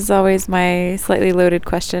 So this is always my slightly loaded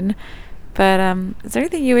question, but is there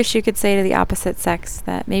anything you wish you could say to the opposite sex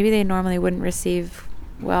that maybe they normally wouldn't receive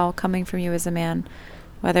well coming from you as a man,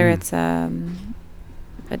 whether it's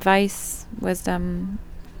advice, wisdom,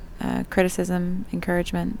 criticism,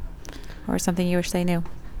 encouragement, or something you wish they knew?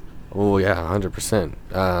 Oh yeah, 100%.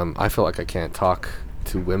 I feel like I can't talk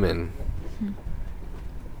to women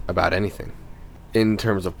about anything in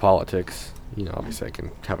terms of politics. You know, obviously I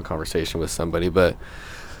can have a conversation with somebody, but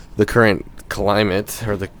the current climate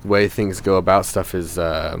or the way things go about stuff is,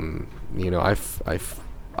 you know, I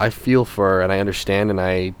feel for, and I understand, and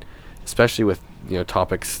I, especially with, you know,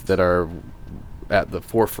 topics that are at the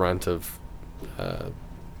forefront of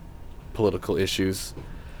political issues,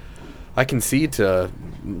 I concede to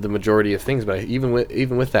the majority of things, but even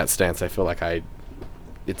with that stance, I feel like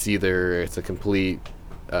it's a complete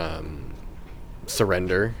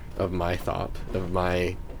surrender of my thought, of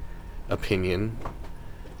my opinion,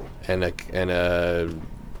 and a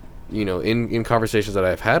you know, in conversations that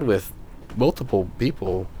I've had with multiple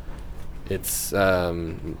people, it's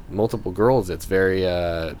multiple girls, it's very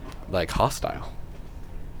like hostile.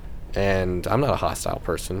 And I'm not a hostile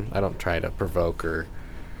person. I don't try to provoke or,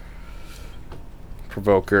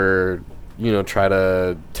 you know, try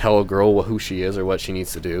to tell a girl who she is or what she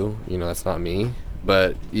needs to do. You know, that's not me.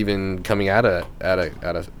 But even coming at a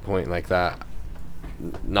point like that,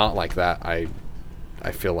 not like that, I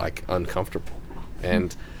feel like uncomfortable.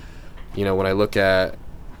 And, you know, when I look at,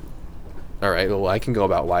 all right, well, I can go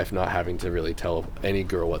about life not having to really tell any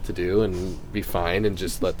girl what to do and be fine and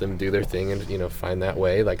just let them do their thing and, you know, find that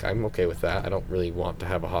way. Like, I'm okay with that. I don't really want to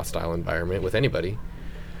have a hostile environment with anybody.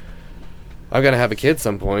 I'm going to have a kid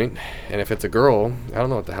some point, and if it's a girl, I don't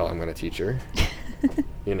know what the hell I'm going to teach her.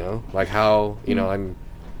 You know, like how, you know, I'm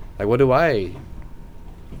like, what do I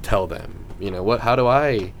tell them? You know, how do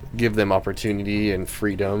I give them opportunity and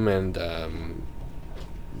freedom and,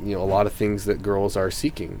 you know, a lot of things that girls are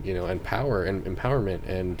seeking, you know, and power and empowerment.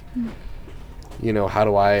 And, you know, how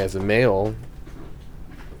do I, as a male,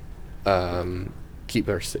 keep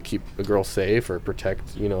a girl safe or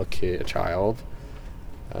protect, you know, a child,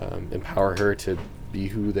 empower her to be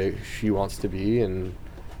who she wants to be, and,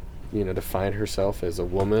 you know, define herself as a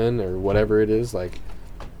woman or whatever it is. Like,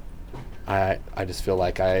 I just feel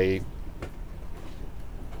like the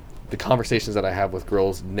conversations that I have with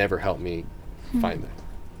girls never help me find that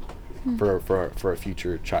for a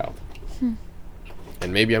future child.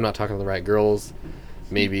 And maybe I'm not talking to the right girls.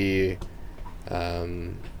 Maybe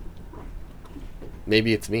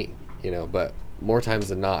it's me, you know, but more times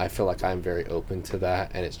than not, I feel like I'm very open to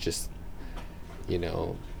that. And it's just, you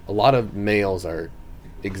know, a lot of males are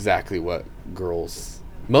exactly what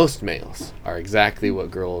most males are exactly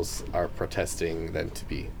what girls are protesting them to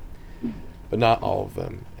be, but not all of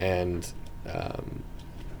them. And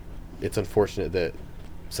it's unfortunate that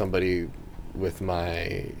somebody with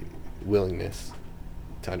my willingness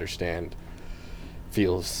to understand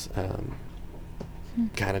feels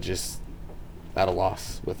kind of just at a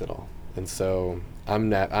loss with it all. And so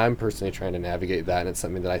I'm personally trying to navigate that, and it's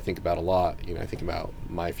something that I think about a lot. You know, I think about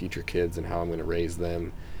my future kids and how I'm going to raise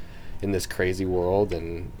them in this crazy world,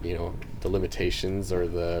 and, you know, the limitations or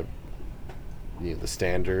the, you know, the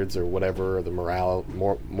standards or whatever, or the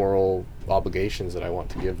moral obligations that I want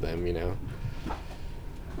to give them, you know.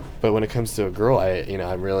 But when it comes to a girl,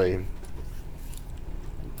 I'm really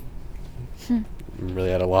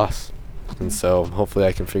at a loss. And so hopefully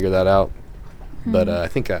I can figure that out. But I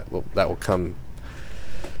think that'll come,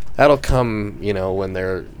 you know, when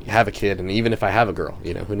they have a kid, and even if I have a girl,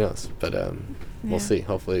 you know, who knows. But we'll see.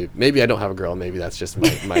 Hopefully, maybe I don't have a girl. Maybe that's just my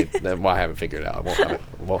why I haven't figured it out. I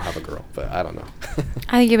won't have a girl, but I don't know.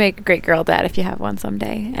 I think you make a great girl dad if you have one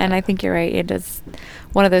someday. And I think you're right. It is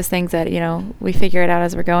one of those things that, you know, we figure it out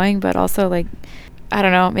as we're going, but also, like, I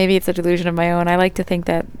don't know, maybe it's a delusion of my own. I like to think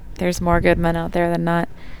that there's more good men out there than not.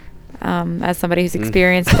 As somebody who's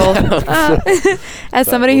experienced both,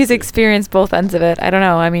 experienced both ends of it. I don't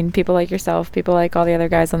know. I mean, people like yourself, people like all the other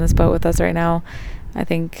guys on this boat with us right now, I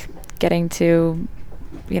think getting to,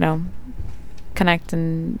 you know, connect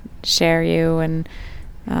and share you, and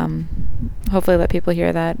hopefully let people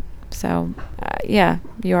hear that. So, yeah,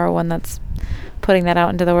 you are one that's putting that out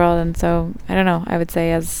into the world. And so, I don't know, I would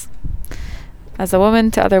say as a woman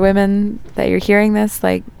to other women that you're hearing this,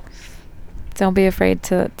 like, don't be afraid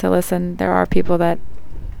to listen. There are people that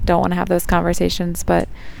don't want to have those conversations, but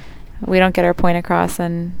we don't get our point across,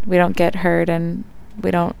 and we don't get heard, and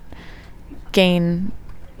we don't gain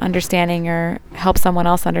understanding or help someone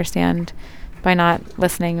else understand by not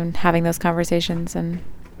listening and having those conversations. And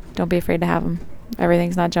don't be afraid to have them.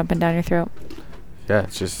 Everything's not jumping down your throat. Yeah,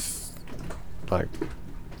 it's just like,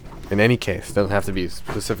 in any case, it doesn't have to be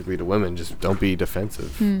specifically to women. Just don't be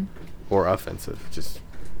defensive or offensive. Just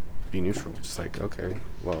be neutral. Just like, okay,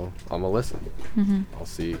 well, I'm gonna listen. I'll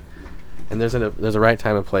see. And there's a right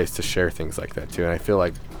time and place to share things like that too. And I feel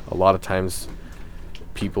like a lot of times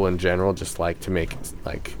people in general just like to make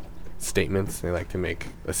like statements. They like to make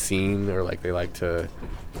a scene, or like they like to,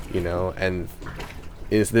 you know. And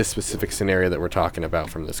is this specific scenario that we're talking about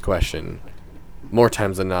from this question, more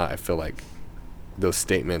times than not, I feel like those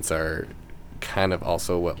statements are kind of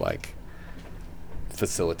also what like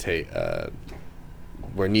facilitate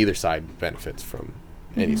where neither side benefits from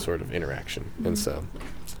any sort of interaction. And so,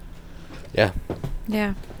 yeah.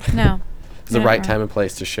 No. It's the right time and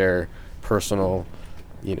place to share personal,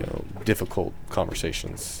 you know, difficult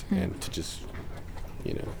conversations, and to just,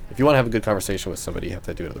 you know, if you want to have a good conversation with somebody, you have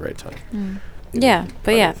to do it at the right time. Yeah,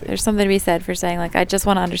 but yeah, there's something to be said for saying, like, I just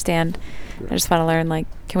want to understand. Right. I just want to learn, like,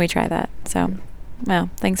 can we try that? So, well,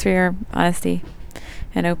 thanks for your honesty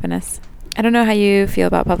and openness. I don't know how you feel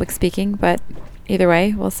about public speaking, but either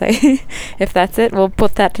way, we'll say if that's it, we'll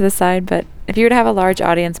put that to the side. But if you were to have a large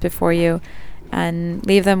audience before you and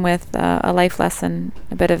leave them with a life lesson,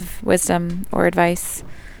 a bit of wisdom or advice,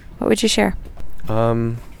 what would you share?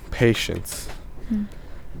 Patience,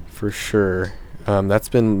 for sure. That's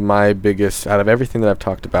been my biggest, out of everything that I've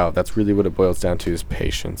talked about, that's really what it boils down to, is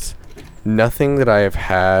patience. Nothing that I have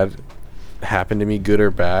had happen to me, good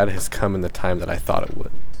or bad, has come in the time that I thought it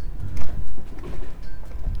would,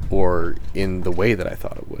 or in the way that I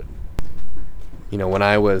thought it would. You know, when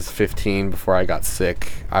I was 15, before I got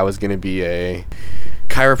sick, I was going to be a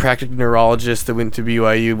chiropractic neurologist that went to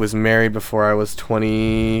BYU, was married before I was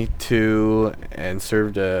 22, and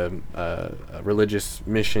served a religious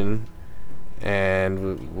mission,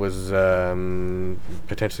 and was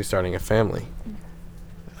potentially starting a family,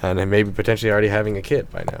 and then maybe potentially already having a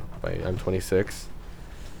kid by now. I'm 26,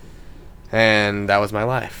 and that was my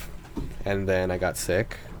life. And then I got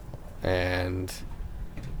sick, and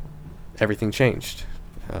everything changed.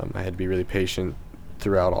 I had to be really patient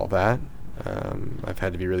throughout all that. I've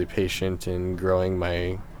had to be really patient in growing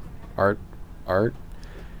my art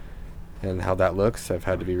and how that looks. I've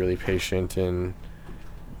had to be really patient in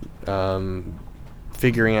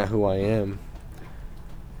figuring out who I am.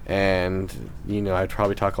 And, I'd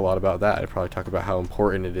probably talk a lot about that. I'd probably talk about how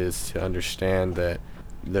important it is to understand that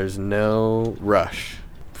there's no rush.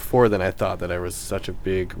 Before then, I thought that there was such a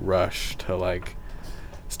big rush to, like,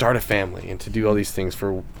 start a family and to do all these things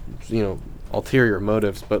for, ulterior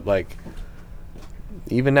motives. But, like,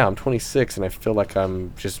 even now, I'm 26, and I feel like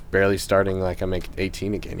I'm just barely starting, like I'm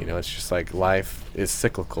 18 again. It's just like life is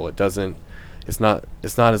cyclical. It's not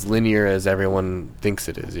as linear as everyone thinks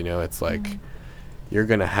it is. It's like you're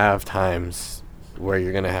gonna have times where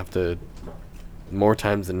you're gonna have to, more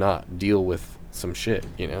times than not, deal with some shit.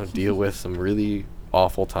 Deal with some really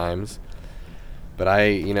awful times. But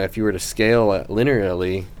if you were to scale it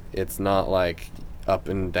linearly, it's not like up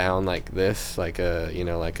and down like this, like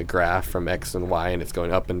a graph from X and Y, and it's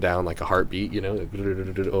going up and down like a heartbeat,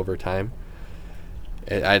 over time.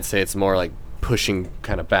 I'd say it's more like pushing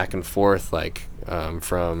kind of back and forth, like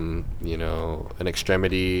from an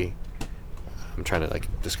extremity. I'm trying to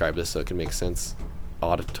like describe this so it can make sense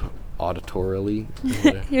auditorily.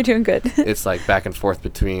 You're doing good. It's like back and forth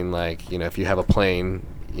between, like, if you have a plane,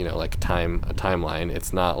 like a timeline,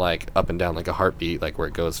 it's not like up and down like a heartbeat, like where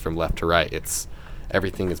it goes from left to right. It's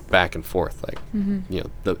everything is back and forth, like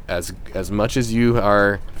as much as you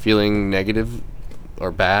are feeling negative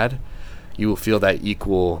or bad, you will feel that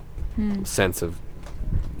equal sense of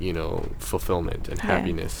fulfillment and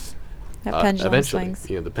happiness. That pendulum eventually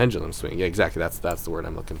swings. The pendulum swing. Yeah, exactly. That's the word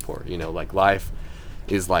I'm looking for. Like life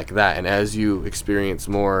is like that, and as you experience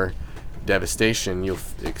more devastation, you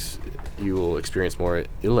will experience more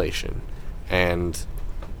elation, and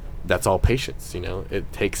that's all patience.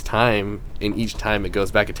 It takes time, and each time it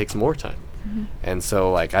goes back, it takes more time. And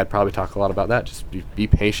so, like, I'd probably talk a lot about that. Just be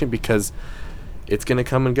patient, because it's gonna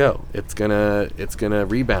come and go. It's gonna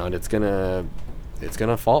rebound. It's gonna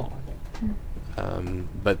fall.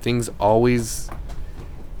 But things always,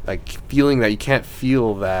 like, feeling that you can't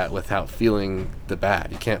feel that without feeling the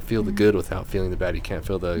bad. You can't feel the good without feeling the bad. You can't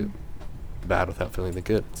feel the bad without feeling the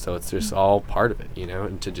good. So it's just all part of it,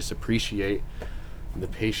 and to just appreciate the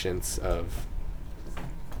patience of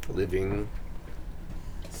living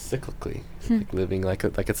cyclically, like living like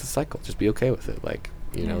it's a cycle. Just be okay with it. Like,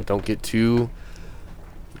 don't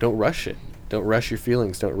rush it. Don't rush your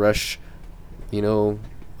feelings. Don't rush,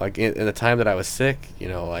 like in the time that I was sick,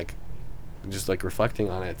 like just like reflecting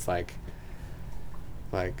on it, it's like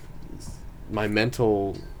my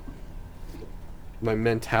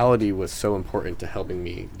mentality was so important to helping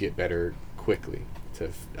me get better quickly, to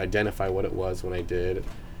identify what it was when I did.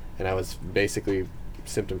 And I was basically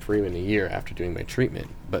symptom free in a year after doing my treatment.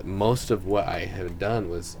 But most of what I had done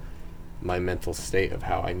was my mental state of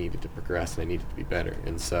how I needed to progress and I needed to be better.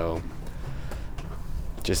 And so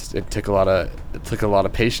it took a lot of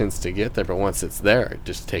patience to get there, but once it's there,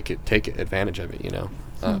 just take advantage of it,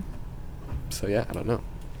 So yeah, I don't know.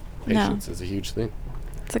 Patience is a huge thing.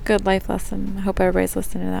 It's a good life lesson. I hope everybody's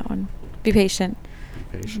listening to that one. Be patient.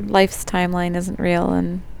 Life's timeline isn't real,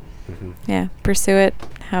 and pursue it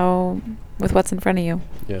with what's in front of you.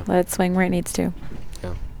 Yeah. Let it swing where it needs to.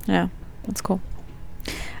 Yeah, that's cool.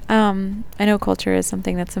 I know culture is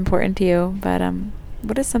something that's important to you, but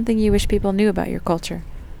what is something you wish people knew about your culture?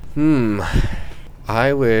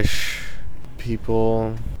 I wish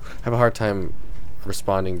people have a hard time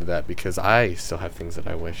responding to that, because I still have things that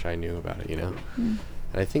I wish I knew about it, And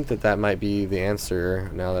I think that might be the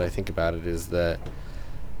answer, now that I think about it, is that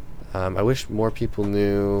I wish more people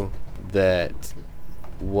knew that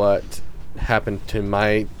what happened to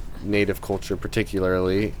my native culture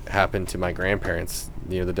particularly happened to my grandparents.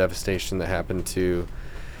 The devastation that happened to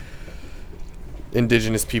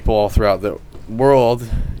indigenous people all throughout the world,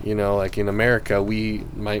 like in America,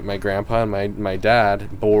 my grandpa and my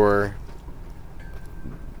dad bore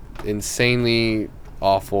insanely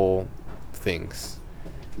awful things,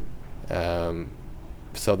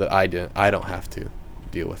 so that I don't have to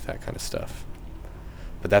deal with that kind of stuff.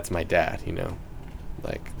 But that's my dad,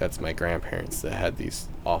 like that's my grandparents that had these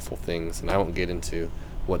awful things, and I won't get into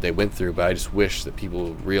what they went through, but I just wish that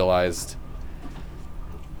people realized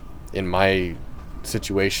in my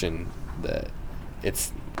situation that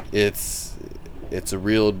it's a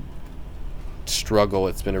real struggle.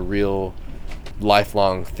 It's been a real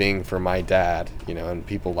lifelong thing for my dad, and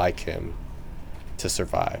people like him to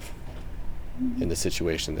survive in the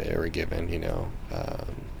situation that they were given,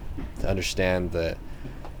 to understand that,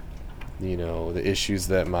 the issues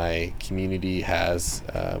that my community has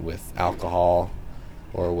with alcohol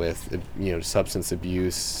or with, substance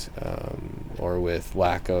abuse, or with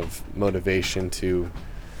lack of motivation to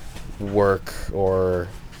work or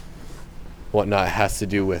whatnot, has to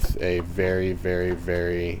do with a very, very,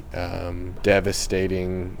 very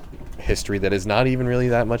devastating history that is not even really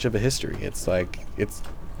that much of a history. It's like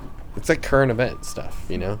current event stuff,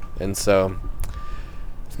 and so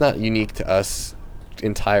it's not unique to us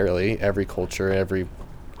entirely. Every culture, every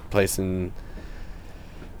place in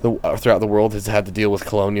throughout the world has had to deal with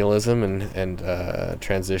colonialism and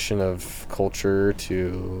transition of culture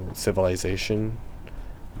to civilization.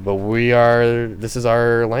 But this is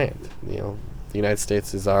our land, the United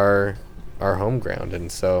States is our home ground.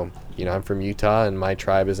 And so, I'm from Utah, and my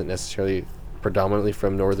tribe isn't necessarily predominantly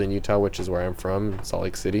from northern Utah, which is where I'm from, Salt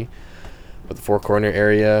Lake City. But the Four Corner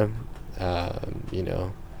area,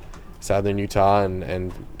 southern Utah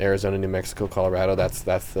and Arizona, New Mexico, Colorado, that's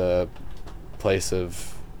the place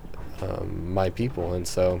of my people. And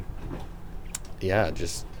so,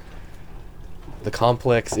 just the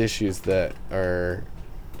complex issues that are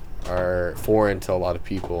foreign to a lot of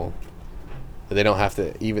people, that they don't have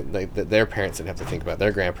to, even like that their parents didn't have to think about,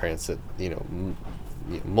 their grandparents that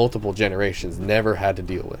multiple generations never had to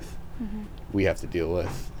deal with. Mm-hmm. We have to deal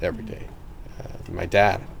with every day. My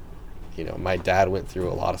dad went through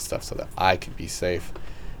a lot of stuff so that I could be safe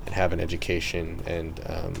and have an education and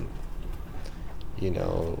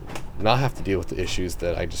not have to deal with the issues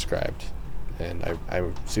that I described. And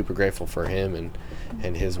I'm super grateful for him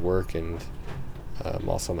and his work, and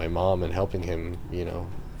also my mom and helping him,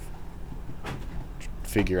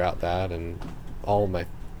 figure out that, and all of my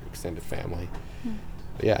extended family.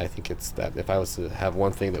 But I think it's that if I was to have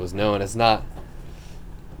one thing that was known, it's not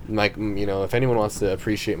like, if anyone wants to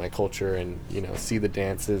appreciate my culture and, see the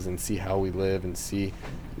dances and see how we live and see,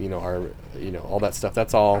 our, all that stuff,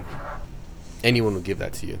 that's all, anyone would give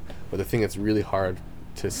that to you. But the thing that's really hard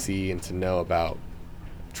to see and to know about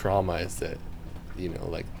trauma is that,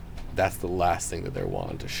 that's the last thing that they're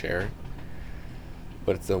wanting to share,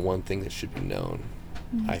 but it's the one thing that should be known.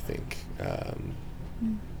 I think, and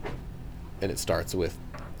it starts with,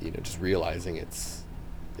 just realizing it's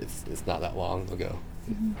not that long ago.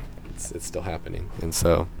 It's still happening, and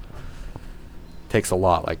so it takes a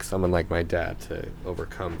lot, like someone like my dad, to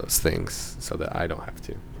overcome those things so that I don't have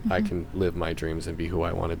to. I can live my dreams and be who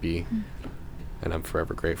I want to be, and I'm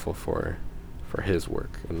forever grateful for his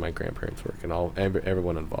work and my grandparents' work and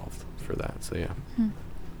everyone involved for that. So Well,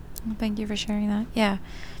 thank you for sharing that. I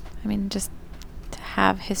mean, just to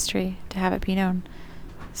have history, to have it be known,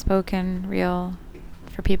 spoken, real,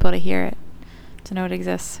 for people to hear it, to know it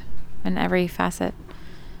exists in every facet.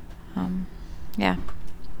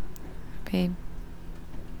 I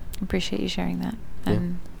appreciate you sharing that,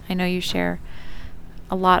 and I know you share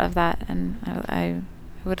a lot of that, and I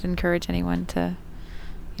would encourage anyone to,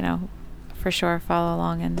 for sure follow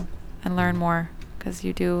along and learn more, because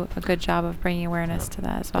you do a good job of bringing awareness to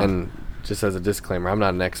that as well. And just as a disclaimer, I'm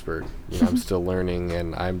not an expert. I'm still learning,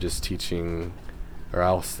 and I'm just teaching, or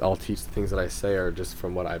I'll teach the things that I say are just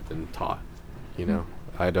from what I've been taught.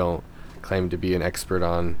 I don't claim to be an expert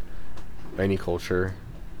on any culture,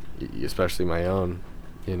 especially my own.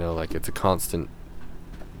 It's a constant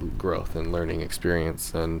growth and learning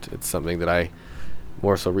experience, and it's something that I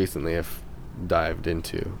more so recently have dived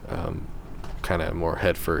into, kind of more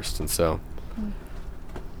head first. And so,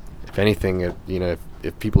 if anything,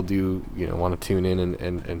 if people do want to tune in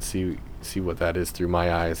and see what that is through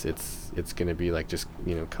my eyes, it's going to be like, just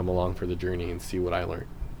come along for the journey and see what I learned,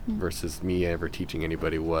 versus me ever teaching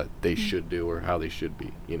anybody what they should do or how they should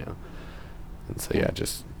be. And so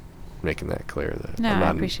just making that clear that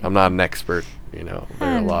I'm not an expert. There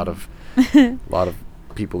are a lot of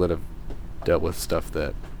people that have dealt with stuff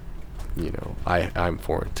that I'm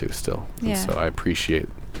foreign to still. And so I appreciate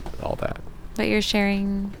all that. But you're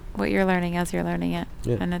sharing what you're learning as you're learning it,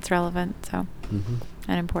 and it's relevant, so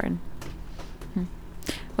and important.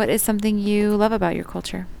 What is something you love about your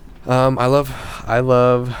culture? I love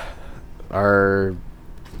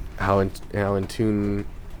how in tune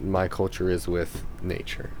my culture is with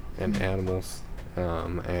nature and animals,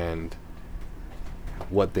 and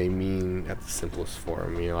what they mean at the simplest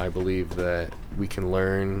form. I believe that we can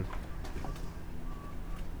learn,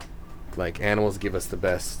 like, animals give us the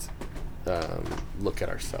best look at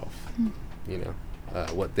ourselves. You know,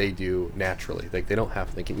 what they do naturally. Like they don't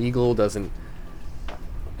have, like an eagle doesn't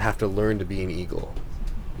have to learn to be an eagle.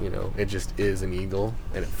 You know, it just is an eagle,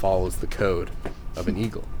 and it follows the code of an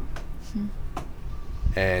eagle.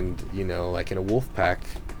 And you know, like in a wolf pack,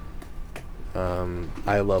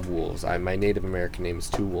 I love wolves. My Native American name is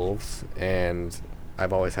Two Wolves, and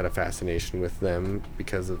I've always had a fascination with them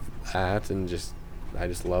because of that, and I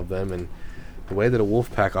just love them. And the way that a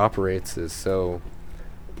wolf pack operates is so,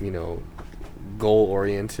 you know, goal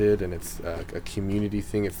oriented, and it's a community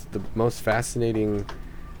thing. It's the most fascinating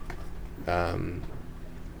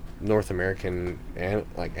North American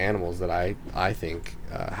animals that I think,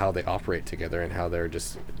 how they operate together and how they're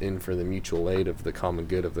just in for the mutual aid of the common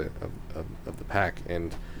good of the pack,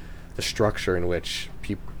 and the structure in which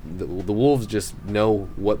the wolves just know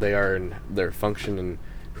what they are and their function and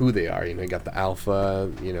who they are. You know, you got the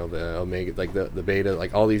alpha, you know, the omega, like the beta,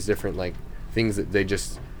 like all these different like things that they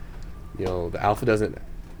just, you know, the alpha isn't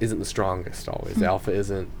the strongest always. The alpha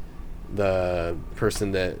isn't the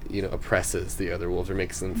person that, you know, oppresses the other wolves or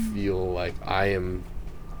makes them feel like I am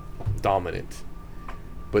dominant,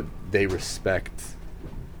 but they respect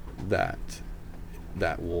that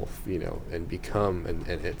wolf, you know, and become, and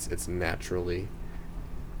it's naturally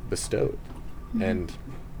bestowed. And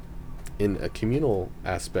in a communal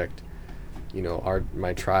aspect, you know,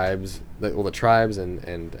 my tribes, the tribes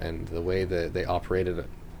and the way that they operated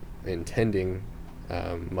in tending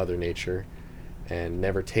Mother Nature and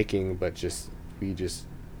never taking, but we just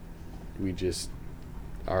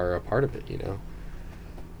are a part of it, you know,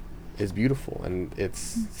 is beautiful. And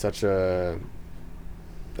it's such a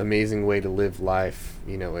amazing way to live life.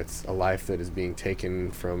 You know, it's a life that is being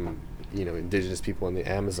taken from, you know, indigenous people in the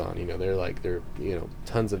Amazon. You know, they're you know,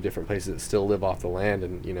 tons of different places that still live off the land,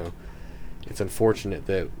 and you know, it's unfortunate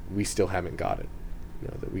that we still haven't got it. You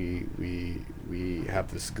know, that we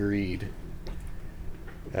have this greed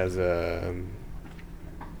as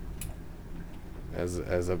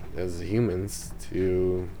humans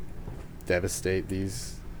to devastate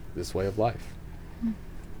this way of life.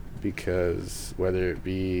 Because whether it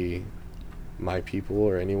be my people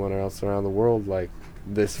or anyone else around the world, like,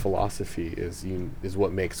 this philosophy is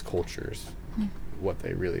what makes cultures what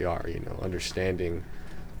they really are, you know, understanding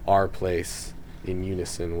our place in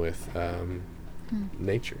unison with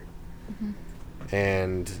nature.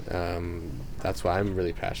 And that's what I'm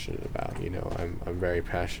really passionate about. You know, I'm very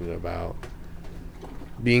passionate about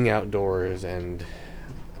being outdoors and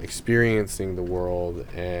experiencing the world,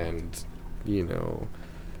 and, you know,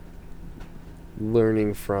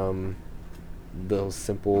 learning from those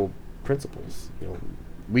simple principles. You know,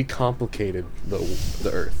 we complicated the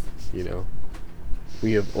earth, you know.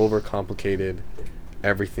 We have overcomplicated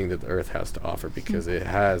everything that the earth has to offer, because it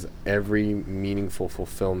has every meaningful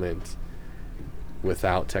fulfillment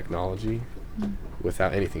without technology,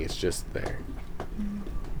 without anything. It's just there.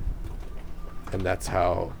 And that's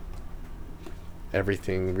how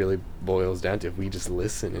everything really boils down to. If we just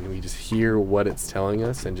listen and we just hear what it's telling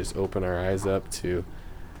us and just open our eyes up to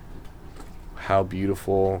how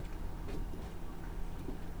beautiful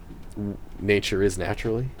nature is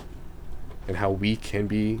naturally, and how we can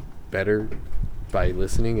be better by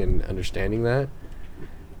listening and understanding that,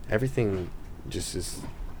 everything just is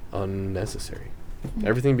unnecessary.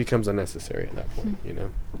 Everything becomes unnecessary at that point, you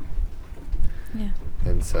know? Yeah.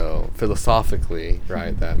 And so philosophically,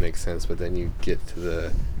 right, that makes sense. But then you get to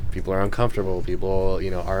the people are uncomfortable. People, you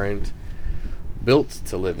know, aren't built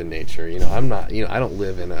to live in nature. You know, I'm not, you know, I don't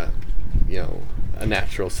live in a, you know, a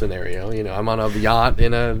natural scenario. You know, I'm on a yacht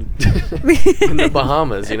in in the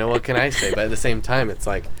Bahamas. You know, what can I say? But at the same time, it's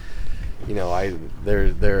like, you know,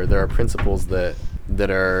 there are principles that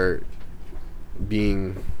are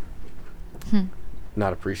being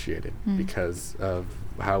not appreciated because of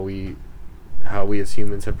how we as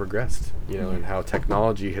humans have progressed, you know, and how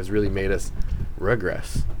technology has really made us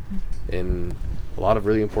regress in a lot of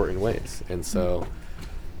really important ways. And so,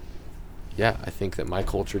 yeah, I think that my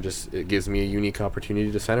culture it gives me a unique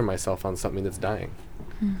opportunity to center myself on something that's dying.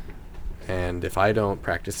 And if I don't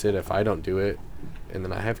practice it, if I don't do it, and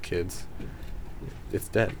then I have kids, it's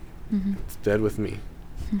dead. It's dead with me.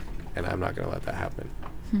 And I'm not going to let that happen.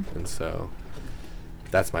 And so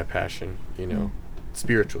that's my passion, you know.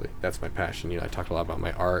 Spiritually, that's my passion. You know, I talk a lot about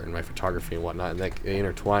my art and my photography and whatnot, and they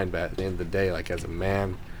intertwine. But at the end of the day, like, as a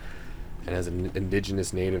man and as an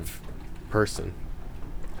indigenous native person,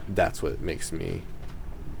 that's what makes me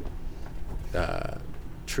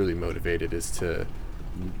truly motivated, is to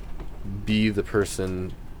be the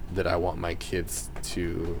person that I want my kids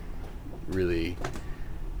to really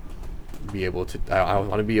be able to. I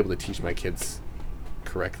want to be able to teach my kids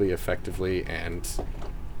correctly, effectively, and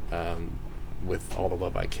with all the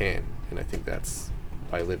love I can. And I think that's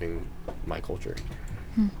by living my culture.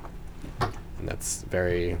 And that's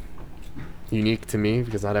very unique to me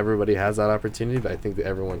because not everybody has that opportunity, but I think that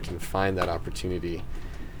everyone can find that opportunity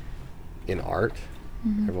in art.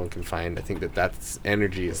 Everyone can find, I think that that's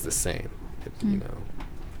energy is the same. You know,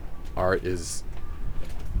 art is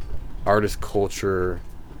culture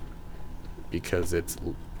because it's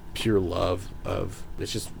pure love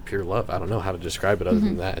it's just pure love. I don't know how to describe it other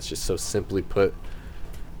than that. It's just so simply put,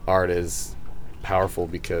 art is powerful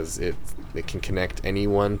because it can connect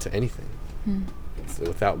anyone to anything. It's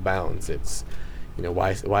without bounds. It's, you know,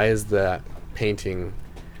 why is that painting,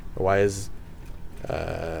 or why does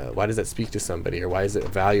that speak to somebody, or why is it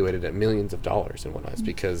evaluated at millions of dollars and whatnot? It's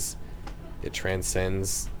because it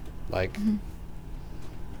transcends like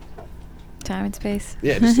time and space.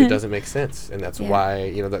 Yeah, it doesn't make sense. And that's why,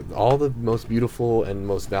 you know, all the most beautiful and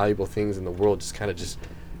most valuable things in the world just kind of just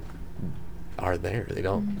are there. They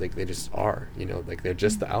don't, they just are, you know, like they're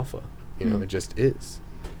just the alpha, you know, it just is.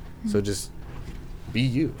 So just be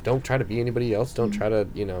you. Don't try to be anybody else. Don't try to,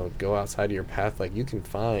 you know, go outside of your path. Like, you can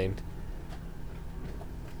find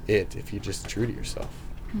it if you're just true to yourself.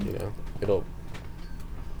 You know,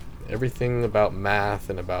 everything about math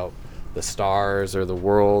and about the stars or the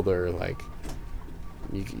world, or like,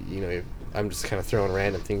 you know, I'm just kind of throwing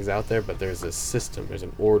random things out there, but there's a system, there's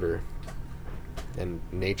an order, and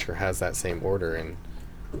nature has that same order, and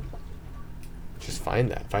just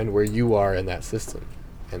find where you are in that system,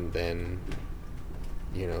 and then,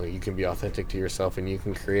 you know, you can be authentic to yourself and you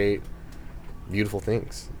can create beautiful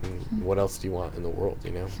things. And what else do you want in the world,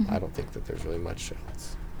 you know? I don't think that there's really much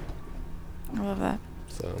else. I love that.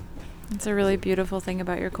 So it's a really beautiful thing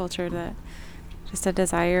about your culture, that just a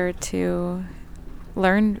desire to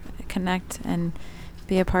learn, connect, and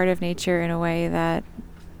be a part of nature in a way that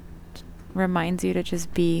reminds you to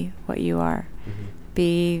just be what you are,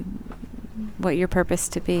 be what you're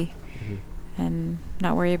purposed to be, and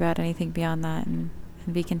not worry about anything beyond that, and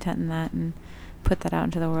be content in that, and put that out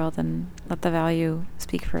into the world and let the value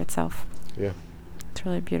speak for itself. Yeah. It's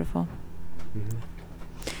really beautiful.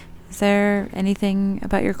 Is there anything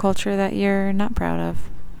about your culture that you're not proud of?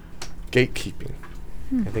 Gatekeeping.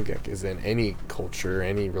 I think that is in any culture,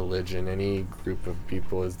 any religion, any group of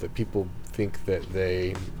people, is that people think that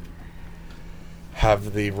they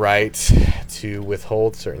have the right to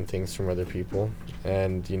withhold certain things from other people.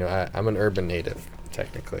 And, you know, I'm an urban native,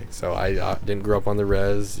 technically. So I didn't grow up on the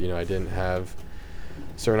res. You know, I didn't have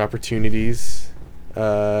certain opportunities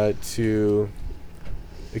to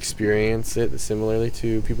experience it similarly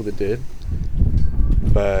to people that did.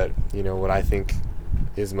 But, you know, what I think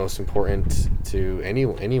is most important to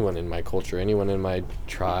anyone in my culture, anyone in my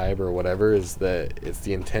tribe or whatever, is that it's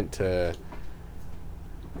the intent to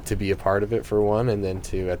be a part of it, for one, and then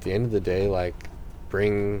to, at the end of the day, like,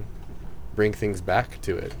 bring things back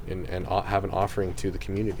to it and have an offering to the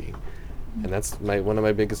community. And that's one of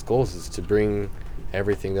my biggest goals, is to bring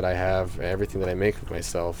everything that I have, everything that I make of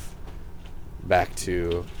myself, back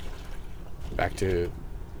to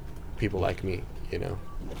people like me, you know.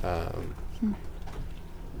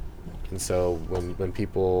 And so when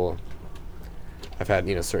people, I've had,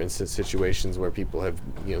 you know, certain situations where people have,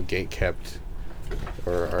 you know, gate kept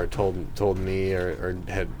or told me or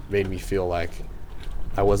had made me feel like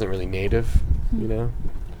I wasn't really native, you know.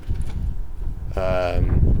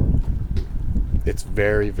 It's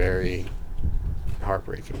very, very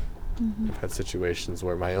heartbreaking. I've had situations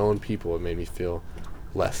where my own people have made me feel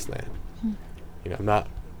less than. You know,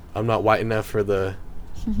 I'm not white enough for the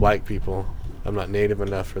white people. I'm not native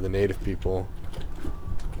enough for the native people.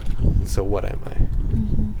 So what am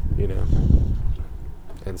I? You know?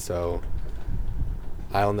 And so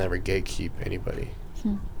I'll never gatekeep anybody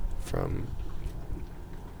from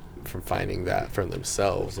finding that for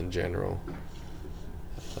themselves in general.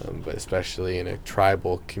 But especially in a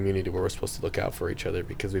tribal community where we're supposed to look out for each other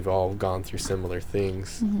because we've all gone through similar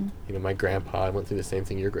things. You know, my grandpa went through the same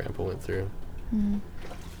thing your grandpa went through.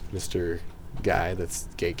 Mr. Guy that's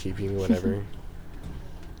gatekeeping, whatever.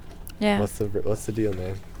 Yeah. What's the deal,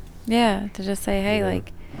 man? Yeah, to just say, hey,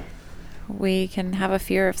 like, we can have a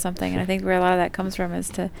fear of something, and I think where a lot of that comes from is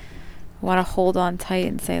to want to hold on tight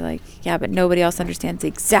and say, like, yeah, but nobody else understands the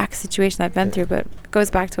exact situation I've been through. But it goes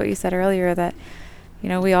back to what you said earlier, that, you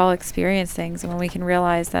know, we all experience things, and when we can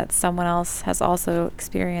realize that someone else has also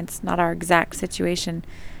experienced not our exact situation,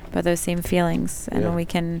 but those same feelings, and when we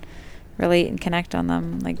can relate and connect on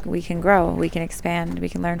them, like, we can grow, we can expand, we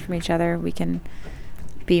can learn from each other, we can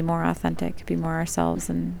be more authentic, be more ourselves,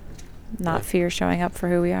 and not fear showing up for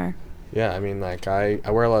who we are. Yeah, I mean, like, I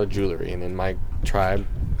wear a lot of jewelry, and in my tribe,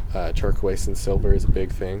 turquoise and silver is a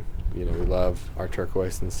big thing. You know, we love our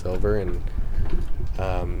turquoise and silver, and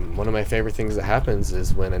one of my favorite things that happens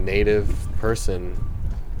is when a native person,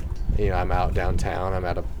 you know, I'm out downtown, I'm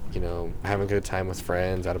at a, you know, having a good time with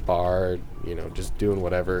friends at a bar, you know, just doing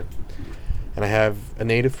whatever, and I have a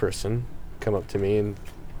native person come up to me and,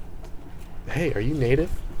 hey, are you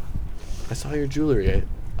native? I saw your jewelry.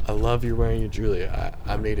 I love you're wearing your jewelry.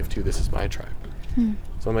 I'm native too. This is my tribe.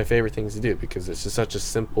 It's one of my favorite things to do because it's just such a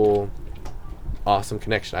simple, awesome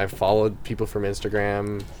connection. I've followed people from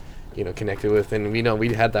Instagram, you know, connected with, and we know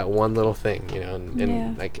we had that one little thing, you know,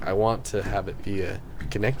 and like I want to have it be a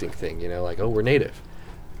connecting thing, you know, like, oh, we're native.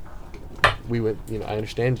 We went, you know, I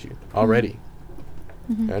understand you already.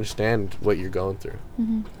 I understand what you're going through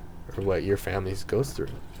or what your family goes through.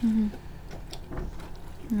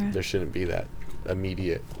 There shouldn't be that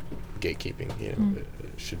immediate gatekeeping, you know.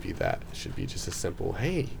 It should be that. It should be just a simple,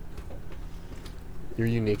 hey, you're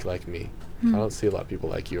unique like me. I don't see a lot of people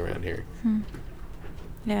like you around here.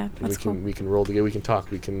 Yeah, that's cool. We can roll together, we can talk,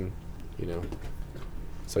 we can, you know.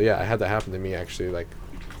 So yeah, I had that happen to me actually like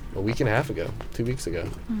a week and a half ago, 2 weeks ago.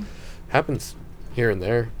 Happens here and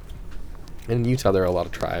there. In Utah there are a lot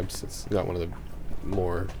of tribes. It's not one of the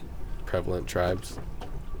more prevalent tribes.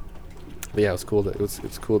 But yeah, it's cool that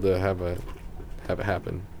it's cool to have it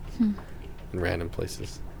happen in random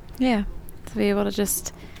places. Yeah, to be able to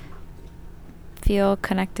just feel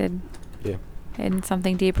connected. Yeah. In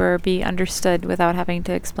something deeper, or be understood without having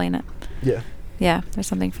to explain it. Yeah. Yeah, there's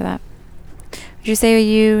something for that. Would you say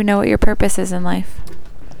you know what your purpose is in life?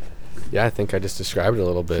 Yeah, I think I just described it a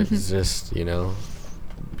little bit. It's just, you know,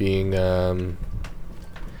 being the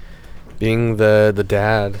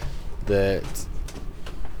dad that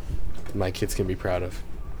my kids can be proud of,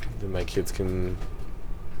 that my kids can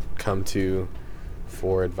come to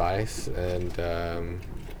for advice, and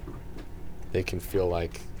they can feel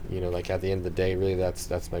like, you know, like at the end of the day, really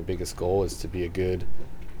that's my biggest goal, is to be a good,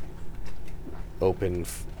 open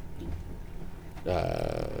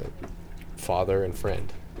father and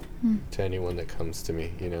friend to anyone that comes to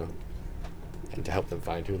me, you know, and to help them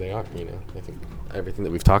find who they are, you know. I think everything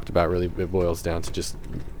that we've talked about really it boils down to just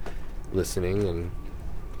listening and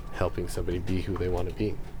helping somebody be who they want to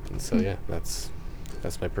be. And so yeah, that's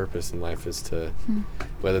my purpose in life, is to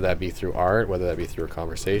whether that be through art, whether that be through a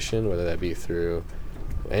conversation, whether that be through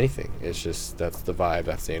anything. It's just that's the vibe,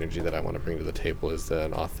 that's the energy that I want to bring to the table, is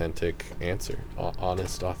an authentic answer,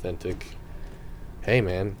 honest, authentic. Hey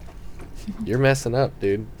man, you're messing up,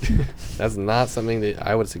 dude. That's not something that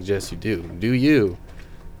I would suggest you do. Do you?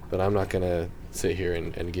 But I'm not gonna sit here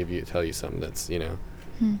and tell you something that's, you know,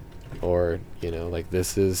 or, you know, like,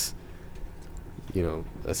 this is, you know,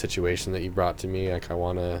 a situation that you brought to me. Like, I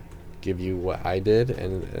want to give you what I did,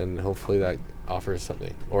 and hopefully that offers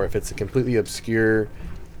something. Or if it's a completely obscure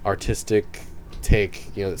artistic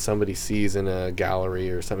take, you know, that somebody sees in a gallery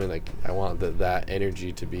or something, like, I want that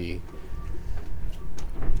energy to be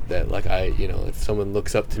that, like, you know, if someone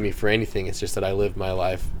looks up to me for anything, it's just that I lived my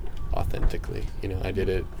life authentically. You know, I did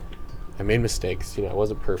it. I made mistakes. You know, I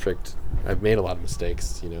wasn't perfect. I've made a lot of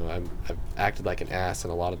mistakes. You know, I've acted like an ass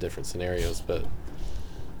in a lot of different scenarios, but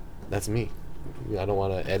that's me. You know, I don't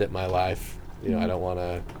want to edit my life. You know, I don't want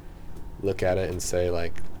to look at it and say,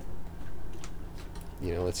 like,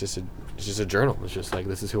 you know, it's just a journal. It's just like,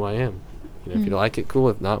 this is who I am. You know, if you don't like it, cool.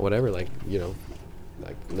 If not, whatever. Like, you know,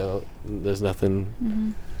 like, no, there's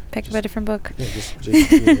nothing. Pick up a different book. Yeah,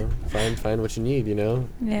 just you know, find what you need. You know.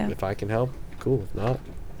 Yeah. If I can help, cool. If not,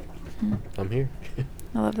 I'm here.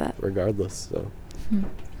 I love that. Regardless, so. Yeah.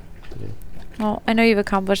 Well, I know you've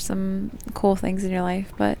accomplished some cool things in your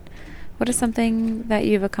life, but what is something that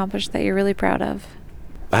you've accomplished that you're really proud of?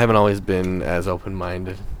 I haven't always been as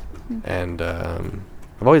open-minded, and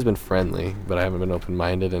I've always been friendly, but I haven't been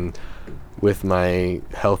open-minded, and with my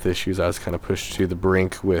health issues, I was kind of pushed to the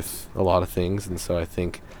brink with a lot of things, and so I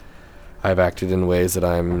think I've acted in ways that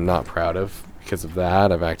I'm not proud of because of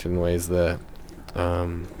that. I've acted in ways that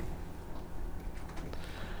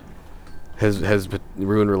has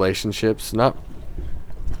ruined relationships. Not,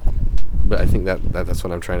 but I think that's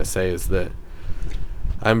what I'm trying to say, is that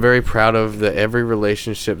I'm very proud of every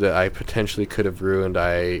relationship that I potentially could have ruined.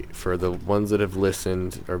 For the ones that have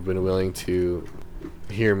listened or been willing to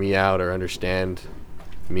hear me out or understand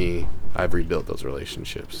me, I've rebuilt those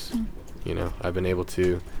relationships. You know, I've been able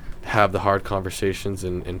to have the hard conversations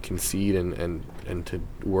and concede and to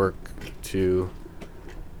work to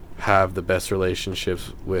have the best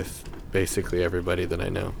relationships with basically everybody that I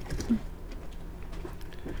know.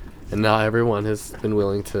 And not everyone has been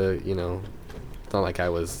willing to, you know, it's not like I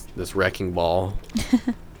was this wrecking ball,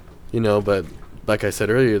 But like I said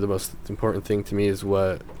earlier, the most important thing to me is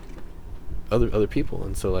what other people.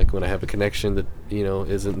 And so like when I have a connection that,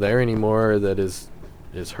 isn't there anymore, that is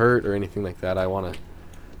hurt or anything like that, I want to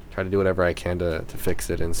try to do whatever I can to fix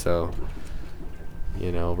it. And so,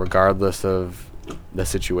 regardless of the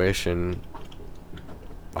situation,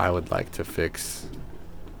 I would like to fix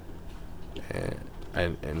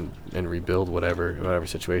and rebuild whatever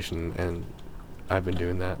situation, and I've been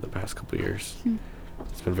doing that the past couple of years.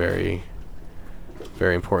 It's been very,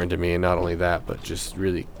 very important to me, and not only that, but just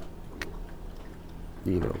really,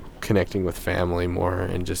 connecting with family more,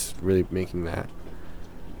 and just really making that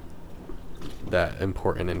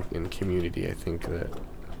important in community. I think that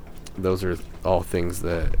those are all things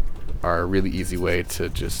that are a really easy way to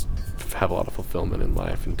just have a lot of fulfillment in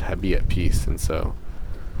life and to be at peace. And so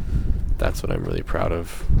that's what I'm really proud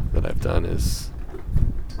of that I've done, is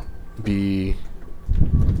be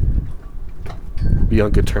on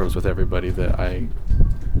good terms with everybody that I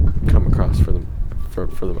come across for the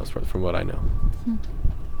most part, from what I know.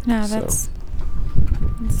 No, that's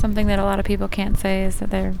something that a lot of people can't say, is that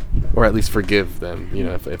they're, or at least forgive them.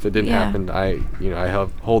 If it didn't happen, I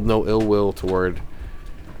hold no ill will toward.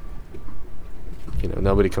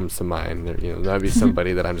 Nobody comes to mind. That'd be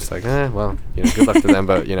somebody that I'm just like, good luck to them,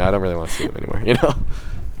 but I don't really want to see them anymore.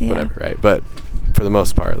 Whatever, right? But for the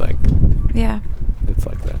most part, like, it's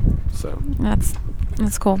like that. So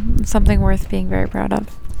that's cool. It's something worth being very proud of.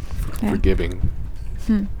 Forgiving.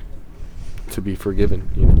 To be forgiven.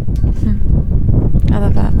 I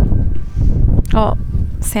love that. Oh,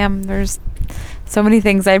 Sam, there's so many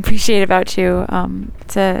things I appreciate about you.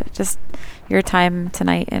 To just your time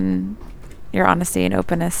tonight and your honesty and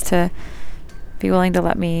openness to be willing to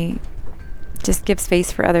let me just give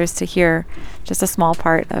space for others to hear just a small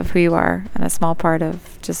part of who you are, and a small part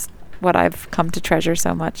of just what I've come to treasure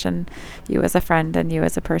so much, and you as a friend and you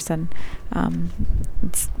as a person.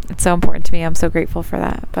 It's so important to me. I'm so grateful for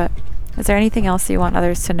that. But is there anything else you want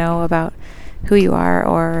others to know about who you are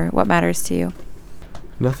or what matters to you?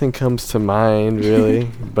 Nothing comes to mind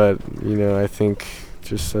really, but I think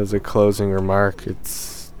just as a closing remark,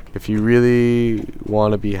 it's, if you really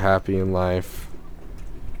want to be happy in life,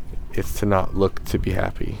 it's to not look to be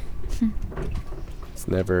happy. It's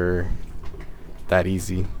never that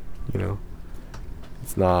easy,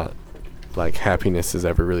 It's not like happiness is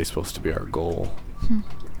ever really supposed to be our goal.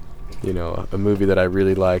 A movie that I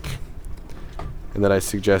really like and that I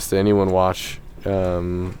suggest that anyone watch,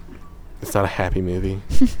 it's not a happy movie.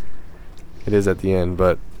 It is at the end,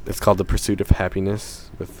 but it's called The Pursuit of Happiness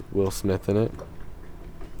with Will Smith in it.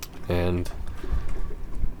 And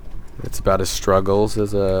it's about his struggles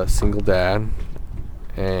as a single dad,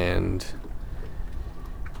 and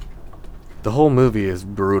the whole movie is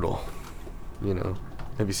brutal.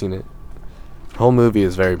 Have you seen it? The whole movie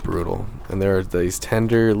is very brutal, and there are these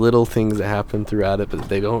tender little things that happen throughout it, but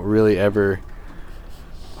they don't really ever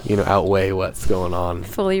outweigh what's going on,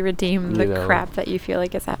 fully redeem the crap that you feel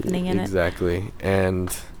like is happening in it. Exactly. And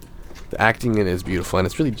the acting in it is beautiful, and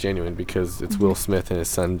it's really genuine, because it's Will Smith and his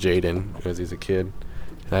son Jaden as he's a kid,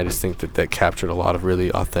 and I just think that captured a lot of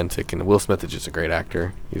really authentic. And Will Smith is just a great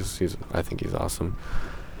actor. I think he's awesome.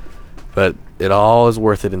 But it all is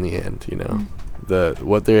worth it in the end.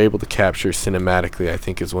 What they're able to capture cinematically, I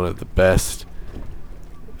think, is one of the best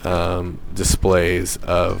displays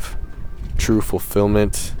of true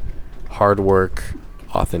fulfillment, hard work,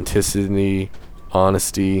 authenticity,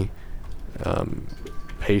 honesty,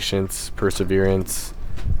 patience, perseverance,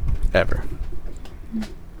 ever.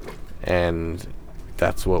 And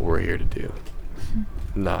that's what we're here to do.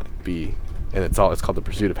 Not be, and it's called The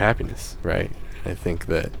Pursuit of Happiness, right? I think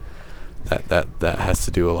that has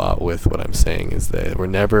to do a lot with what I'm saying, is that we're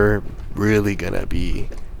never really gonna be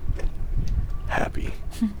happy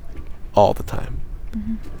all the time.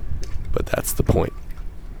 But that's the point,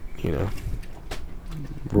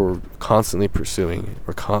 We're constantly pursuing.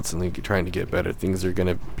 We're constantly trying to get better. Things are going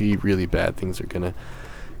to be really bad. Things are going to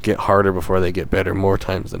get harder before they get better, more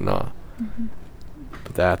times than not.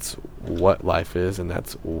 But that's what life is, and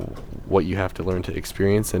that's what you have to learn to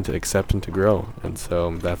experience and to accept and to grow. And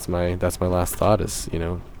so that's my last thought is,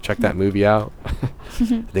 check that movie out.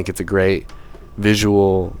 I think it's a great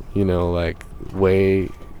visual, way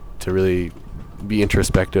to really be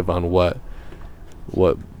introspective on what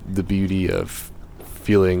the beauty of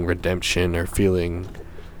feeling redemption or feeling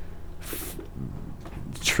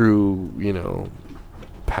true,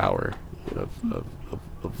 power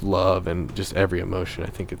of love and just every emotion. I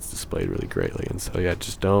think it's displayed really greatly. And so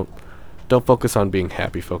just don't focus on being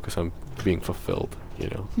happy, focus on being fulfilled,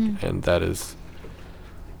 and it's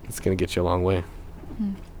going to get you a long way.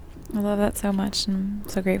 I love that so much. I'm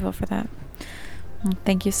so grateful for that. Well,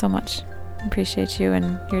 thank you so much. Appreciate you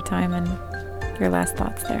and your time and your last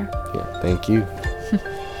thoughts there. Yeah, thank you.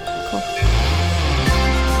 Cool.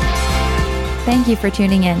 Thank you for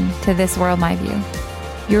tuning in to This World My View.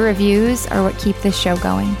 Your reviews are what keep this show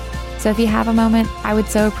going. So if you have a moment, I would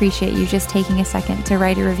so appreciate you just taking a second to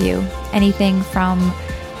write a review. Anything from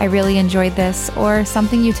I really enjoyed this, or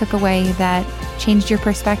something you took away that changed your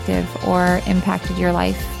perspective or impacted your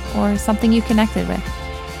life, or something you connected with.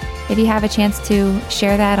 If you have a chance to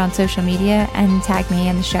share that on social media and tag me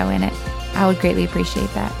and the show in it, I would greatly appreciate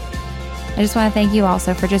that. I just want to thank you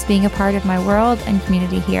also for just being a part of my world and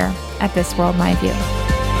community here at This World My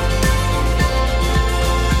View.